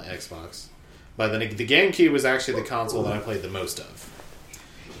on the Xbox. But then the GameCube was actually the console that I played the most of.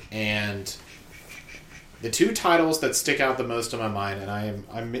 And the two titles that stick out the most in my mind, and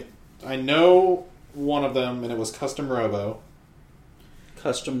I know one of them, and it was Custom Robo.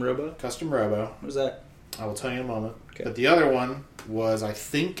 Custom Robo? Custom Robo. What was that? I will tell you in a moment. Okay. But the other one was, I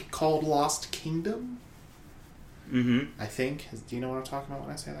think, called Lost Kingdom. Mm-hmm. I think. Do you know what I'm talking about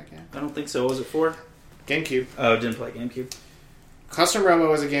when I say that game? I don't think so. What was it for? GameCube. Oh, didn't play GameCube. Custom Robo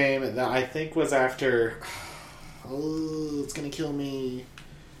was a game that I think was after... Oh, it's going to kill me.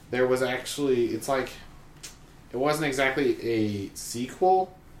 There was actually... It's like... It wasn't exactly a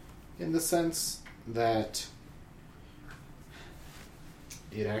sequel in the sense that...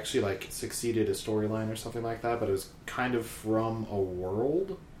 It actually, like, succeeded a storyline or something like that, but it was kind of from a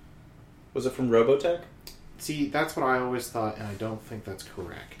world. Was it from Robotech? See, that's what I always thought, and I don't think that's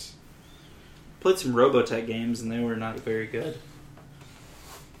correct. Played some Robotech games, and they were not very good.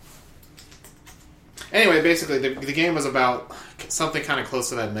 Anyway, basically, the game was about something kind of close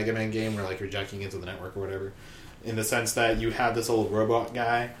to that Mega Man game where, like, you're jacking into the network or whatever, in the sense that you have this old robot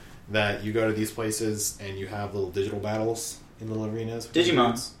guy that you go to these places, and you have little digital battles in little arenas.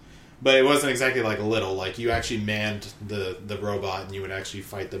 Digimon. But it wasn't exactly like a little. Like, you actually manned the robot, and you would actually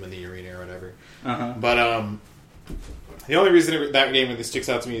fight them in the arena or whatever. Uh-huh. But the only reason that game really sticks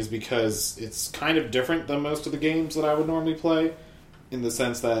out to me is because it's kind of different than most of the games that I would normally play, in the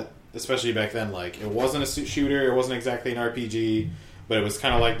sense that, especially back then, like, it wasn't a shooter, it wasn't exactly an RPG, but it was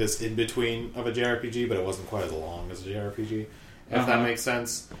kind of like this in-between of a JRPG, but it wasn't quite as long as a JRPG, if that makes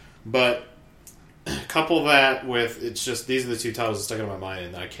sense. But couple that with, it's just, these are the two titles that stuck in my mind,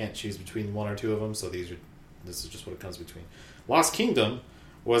 and I can't choose between one or two of them, so this is just what it comes between. Lost Kingdom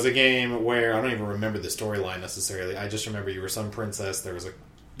was a game where, I don't even remember the storyline necessarily, I just remember you were some princess, there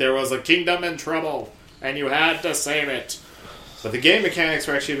was a kingdom in trouble, and you had to save it. But the game mechanics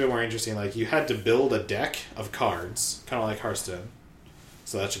were actually a bit more interesting. Like, you had to build a deck of cards, kind of like Hearthstone.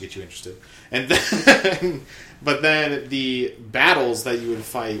 So that should get you interested. And then, but then the battles that you would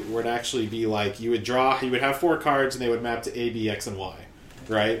fight would actually be like, you would have 4 cards, and they would map to A, B, X, and Y,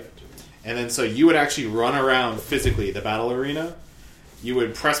 right? And then so you would actually run around physically the battle arena. You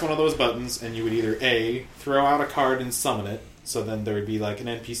would press one of those buttons, and you would either A, throw out a card and summon it, So then there would be like an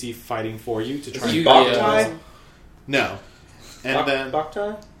NPC fighting for you to try Is and... it Boktai? No. And then...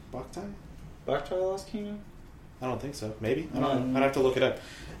 Boktai? Boktai? Boktai Lost Kingdom? I don't think so. Maybe? I don't know. I'd have to look it up.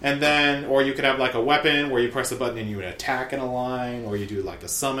 And then, or you could have like a weapon where you press a button and you would attack in a line, or you do like a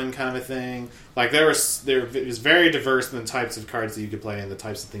summon kind of thing. Like it was very diverse in the types of cards that you could play and the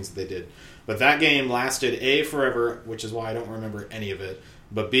types of things that they did. But that game lasted A, forever, which is why I don't remember any of it.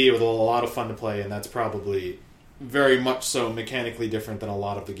 But B, it was a lot of fun to play, and that's probably very much so mechanically different than a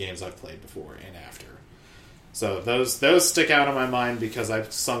lot of the games I've played before and after. So those stick out in my mind because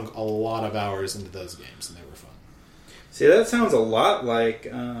I've sunk a lot of hours into those games, and they were fun. See, that sounds a lot like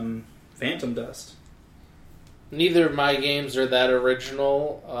Phantom Dust. Neither of my games are that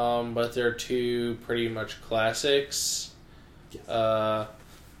original, but they're two pretty much classics. Yes.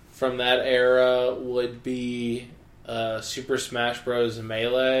 From that era would be Super Smash Bros.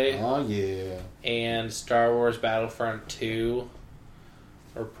 Melee. Oh, yeah. And Star Wars Battlefront 2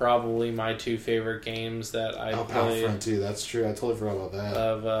 are probably my two favorite games that I played. Battlefront 2, that's true. I totally forgot about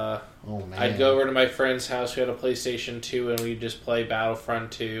that. Oh, man. I'd go over to my friend's house who had a PlayStation 2 and we'd just play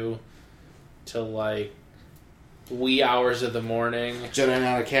Battlefront 2 till like wee hours of the morning. Jedi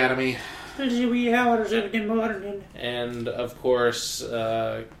Knight Academy. Wee hours of the morning. And of course,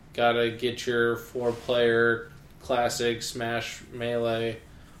 gotta get your 4-player classic Smash Melee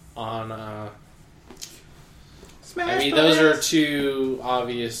on. Those are two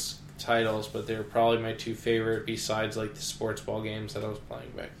obvious titles, but they're probably my two favorite besides like the sports ball games that I was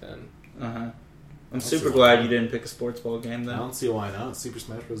playing back then. I'm super glad you didn't pick a sports ball game then. I don't see why not. Super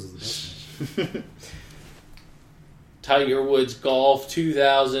Smash Bros. Is the best. Tiger Woods Golf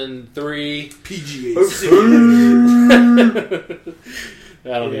 2003. PGA. I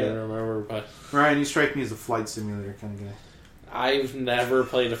don't even remember, but Ryan, you strike me as a flight simulator kind of guy. I've never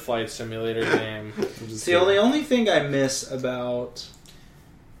played a flight simulator game. See, the only thing I miss about,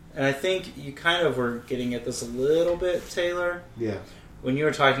 and I think you kind of were getting at this a little bit, Taylor. Yeah. When you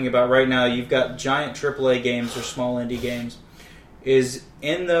were talking about right now, you've got giant AAA games or small indie games. Is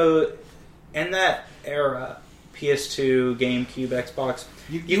in that era, PS2, GameCube, Xbox,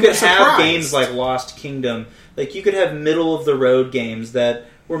 you could have games like Lost Kingdom. Like you could have middle of the road games that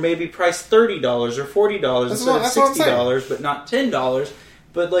were maybe priced $30 or $40 instead of $60, but not $10.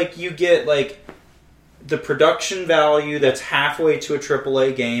 But like you get like the production value that's halfway to a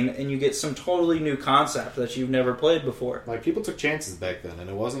AAA game, and you get some totally new concept that you've never played before. Like people took chances back then, and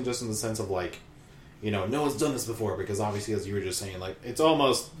it wasn't just in the sense of like, no one's done this before. Because obviously, as you were just saying, like it's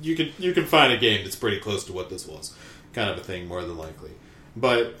almost you can find a game that's pretty close to what this was, kind of a thing, more than likely.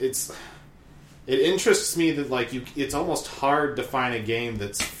 But it interests me that like it's almost hard to find a game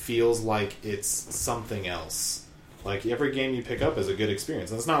that feels like it's something else. Like every game you pick up is a good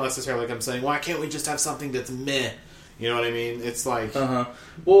experience, and it's not necessarily like I'm saying, why can't we just have something that's meh? You know what I mean? It's like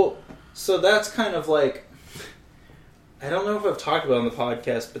Well, so that's kind of like, I don't know if I've talked about it on the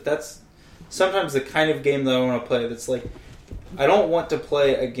podcast, but that's sometimes the kind of game that I want to play. That's like, I don't want to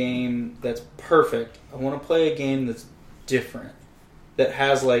play a game that's perfect. I want to play a game that's different. That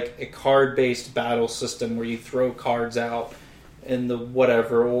has like a card-based battle system where you throw cards out in the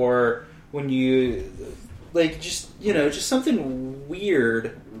whatever, or when you like just something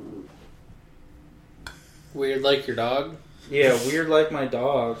weird. Weird like your dog? Yeah, weird like my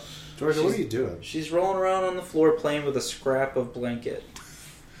dog. Georgia, what are you doing? She's rolling around on the floor playing with a scrap of blanket.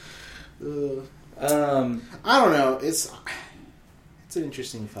 I don't know. It's an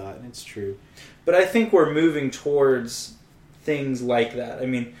interesting thought, and it's true. But I think we're moving towards things like that. I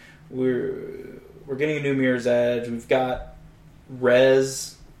mean, we're getting a new Mirror's Edge. We've got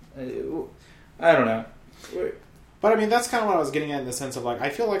Rez. I don't know. But I mean, that's kind of what I was getting at in the sense of like, I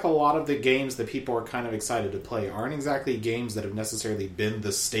feel like a lot of the games that people are kind of excited to play aren't exactly games that have necessarily been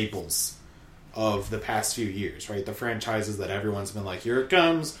the staples of the past few years, right? The franchises that everyone's been like, here it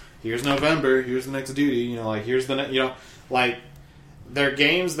comes, here's November, here's the next duty, like here's the, like they're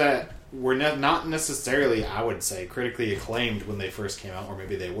games that were not necessarily, I would say, critically acclaimed when they first came out, or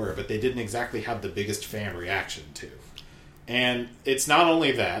maybe they were, but they didn't exactly have the biggest fan reaction to. And it's not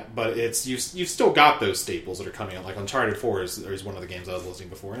only that, but it's you've still got those staples that are coming out. Like Uncharted 4 is one of the games I was listing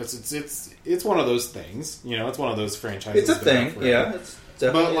before, and it's one of those things. It's one of those franchises. It's a thing, yeah. It's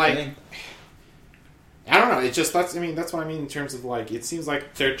definitely a thing. I don't know. It's just that's what I mean in terms of like it seems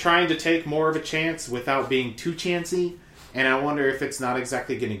like they're trying to take more of a chance without being too chancy. And I wonder if it's not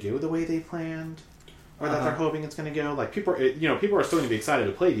exactly going to go the way they planned, or that they're hoping it's going to go. Like people are still going to be excited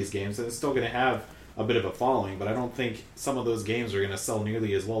to play these games, and it's still going to have a bit of a following. But I don't think some of those games are going to sell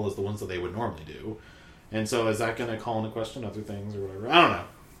nearly as well as the ones that they would normally do. And so, is that going to call into question other things or whatever? I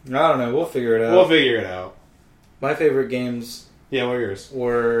don't know. We'll figure it out. My favorite games Yeah, what are yours?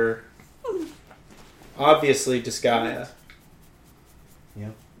 were obviously Disgaea. Yeah.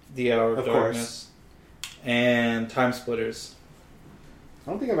 The Hour of Of Darkness. And Time Splitters. I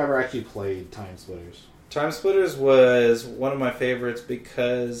don't think I've ever actually played Time Splitters. Time Splitters was one of my favorites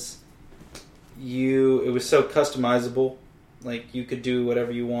because it was so customizable. Like, you could do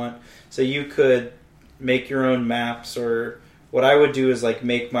whatever you want. So you could make your own maps, or what I would do is, like,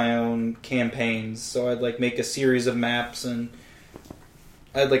 make my own campaigns. So I'd, like, make a series of maps, and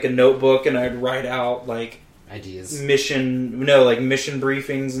I had, like, a notebook, and I'd write out, like, mission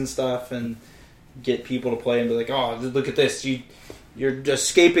briefings and stuff, and get people to play and be like, oh, look at this. You're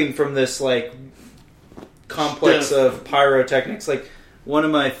escaping from this, like, complex of pyrotechnics. Like, one of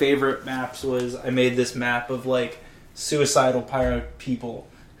my favorite maps was, I made this map of, like, suicidal pyro people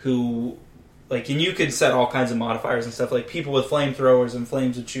who, like, and you could set all kinds of modifiers and stuff, like people with flamethrowers, and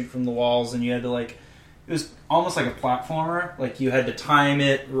flames would shoot from the walls, and you had to, like, it was almost like a platformer. Like, you had to time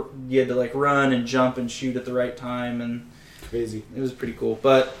it, you had to, like, run and jump and shoot at the right time, and Crazy. it was pretty cool.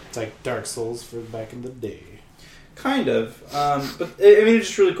 But It's like Dark Souls for back in the day. kind of, but I mean, it's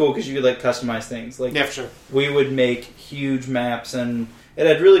just really cool because you could, like, customize things. Like, Yeah, for sure. we would make huge maps, and it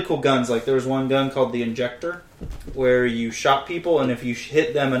had really cool guns. Like, there was one gun called the Injector, where you shot people, and if you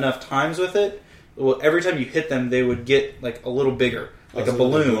hit them enough times with it, well, every time you hit them, they would get, like, a little bigger, like a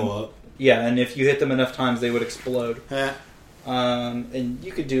balloon. Blow up. Yeah, and if you hit them enough times, they would explode. Eh. And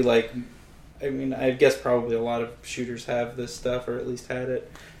you could do, like, I mean, I guess probably a lot of shooters have this stuff, or at least had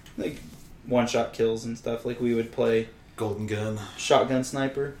it. Like, one-shot kills and stuff. Like, we would play Golden Gun. Shotgun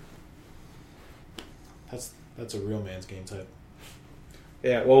Sniper. That's a real man's game type.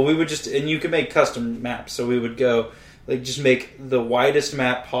 Yeah, well, we would just, and you could make custom maps, so we would go, like, just make the widest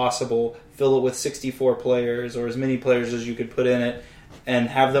map possible, fill it with 64 players, or as many players as you could put in it, and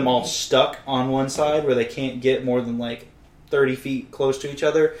have them all stuck on one side where they can't get more than, like, 30 feet close to each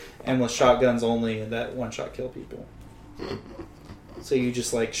other, and with shotguns only, and that one-shot kill people. So you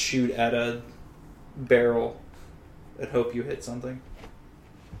just, like, shoot at a barrel and hope you hit something.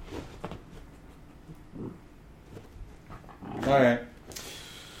 Alright.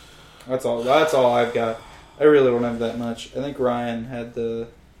 That's all I've got. I really don't have that much. I think Ryan had the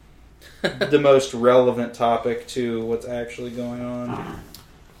most relevant topic to what's actually going on.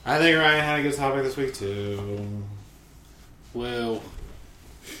 I think Ryan had a good topic this week, too. Well,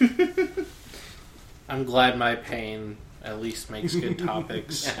 I'm glad my pain at least makes good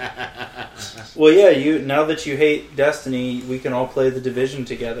topics. Well, yeah, now that you hate Destiny, we can all play The Division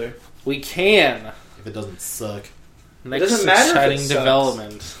together. We can. If it doesn't suck. Next doesn't matter if it exciting sucks.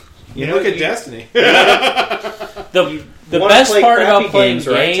 development. You look at Destiny. The wanna best play part about crappy playing games,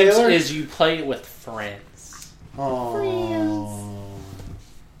 right, games Taylor? is you play it with friends. Oh.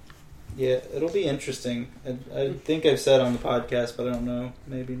 Yeah, it'll be interesting. I think I've said on the podcast, but I don't know.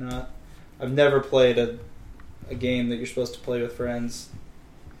 Maybe not. I've never played a game that you're supposed to play with friends.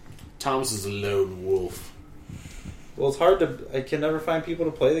 Thomas is a lone wolf. Well, it's hard to... I can never find people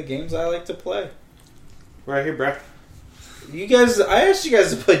to play the games I like to play. Right here, bruh. I asked you guys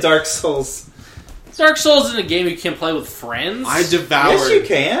to play Dark Souls. Dark Souls isn't a game you can play with friends. Yes, you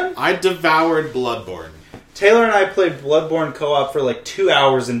can. I devoured Bloodborne. Taylor and I played Bloodborne co-op for like 2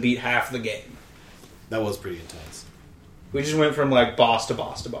 hours and beat half the game. That was pretty intense. We just went from like boss to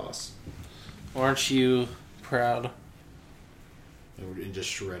boss to boss. Aren't you proud? And just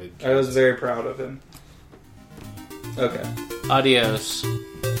shredded. I was very proud of him. Okay. Adios.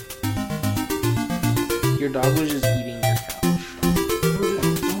 Your dog was just eating your couch.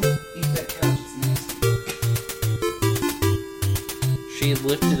 Don't eat that couch. It's nasty. She had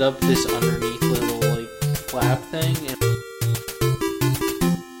lifted up this underneath little, like, flap thing, and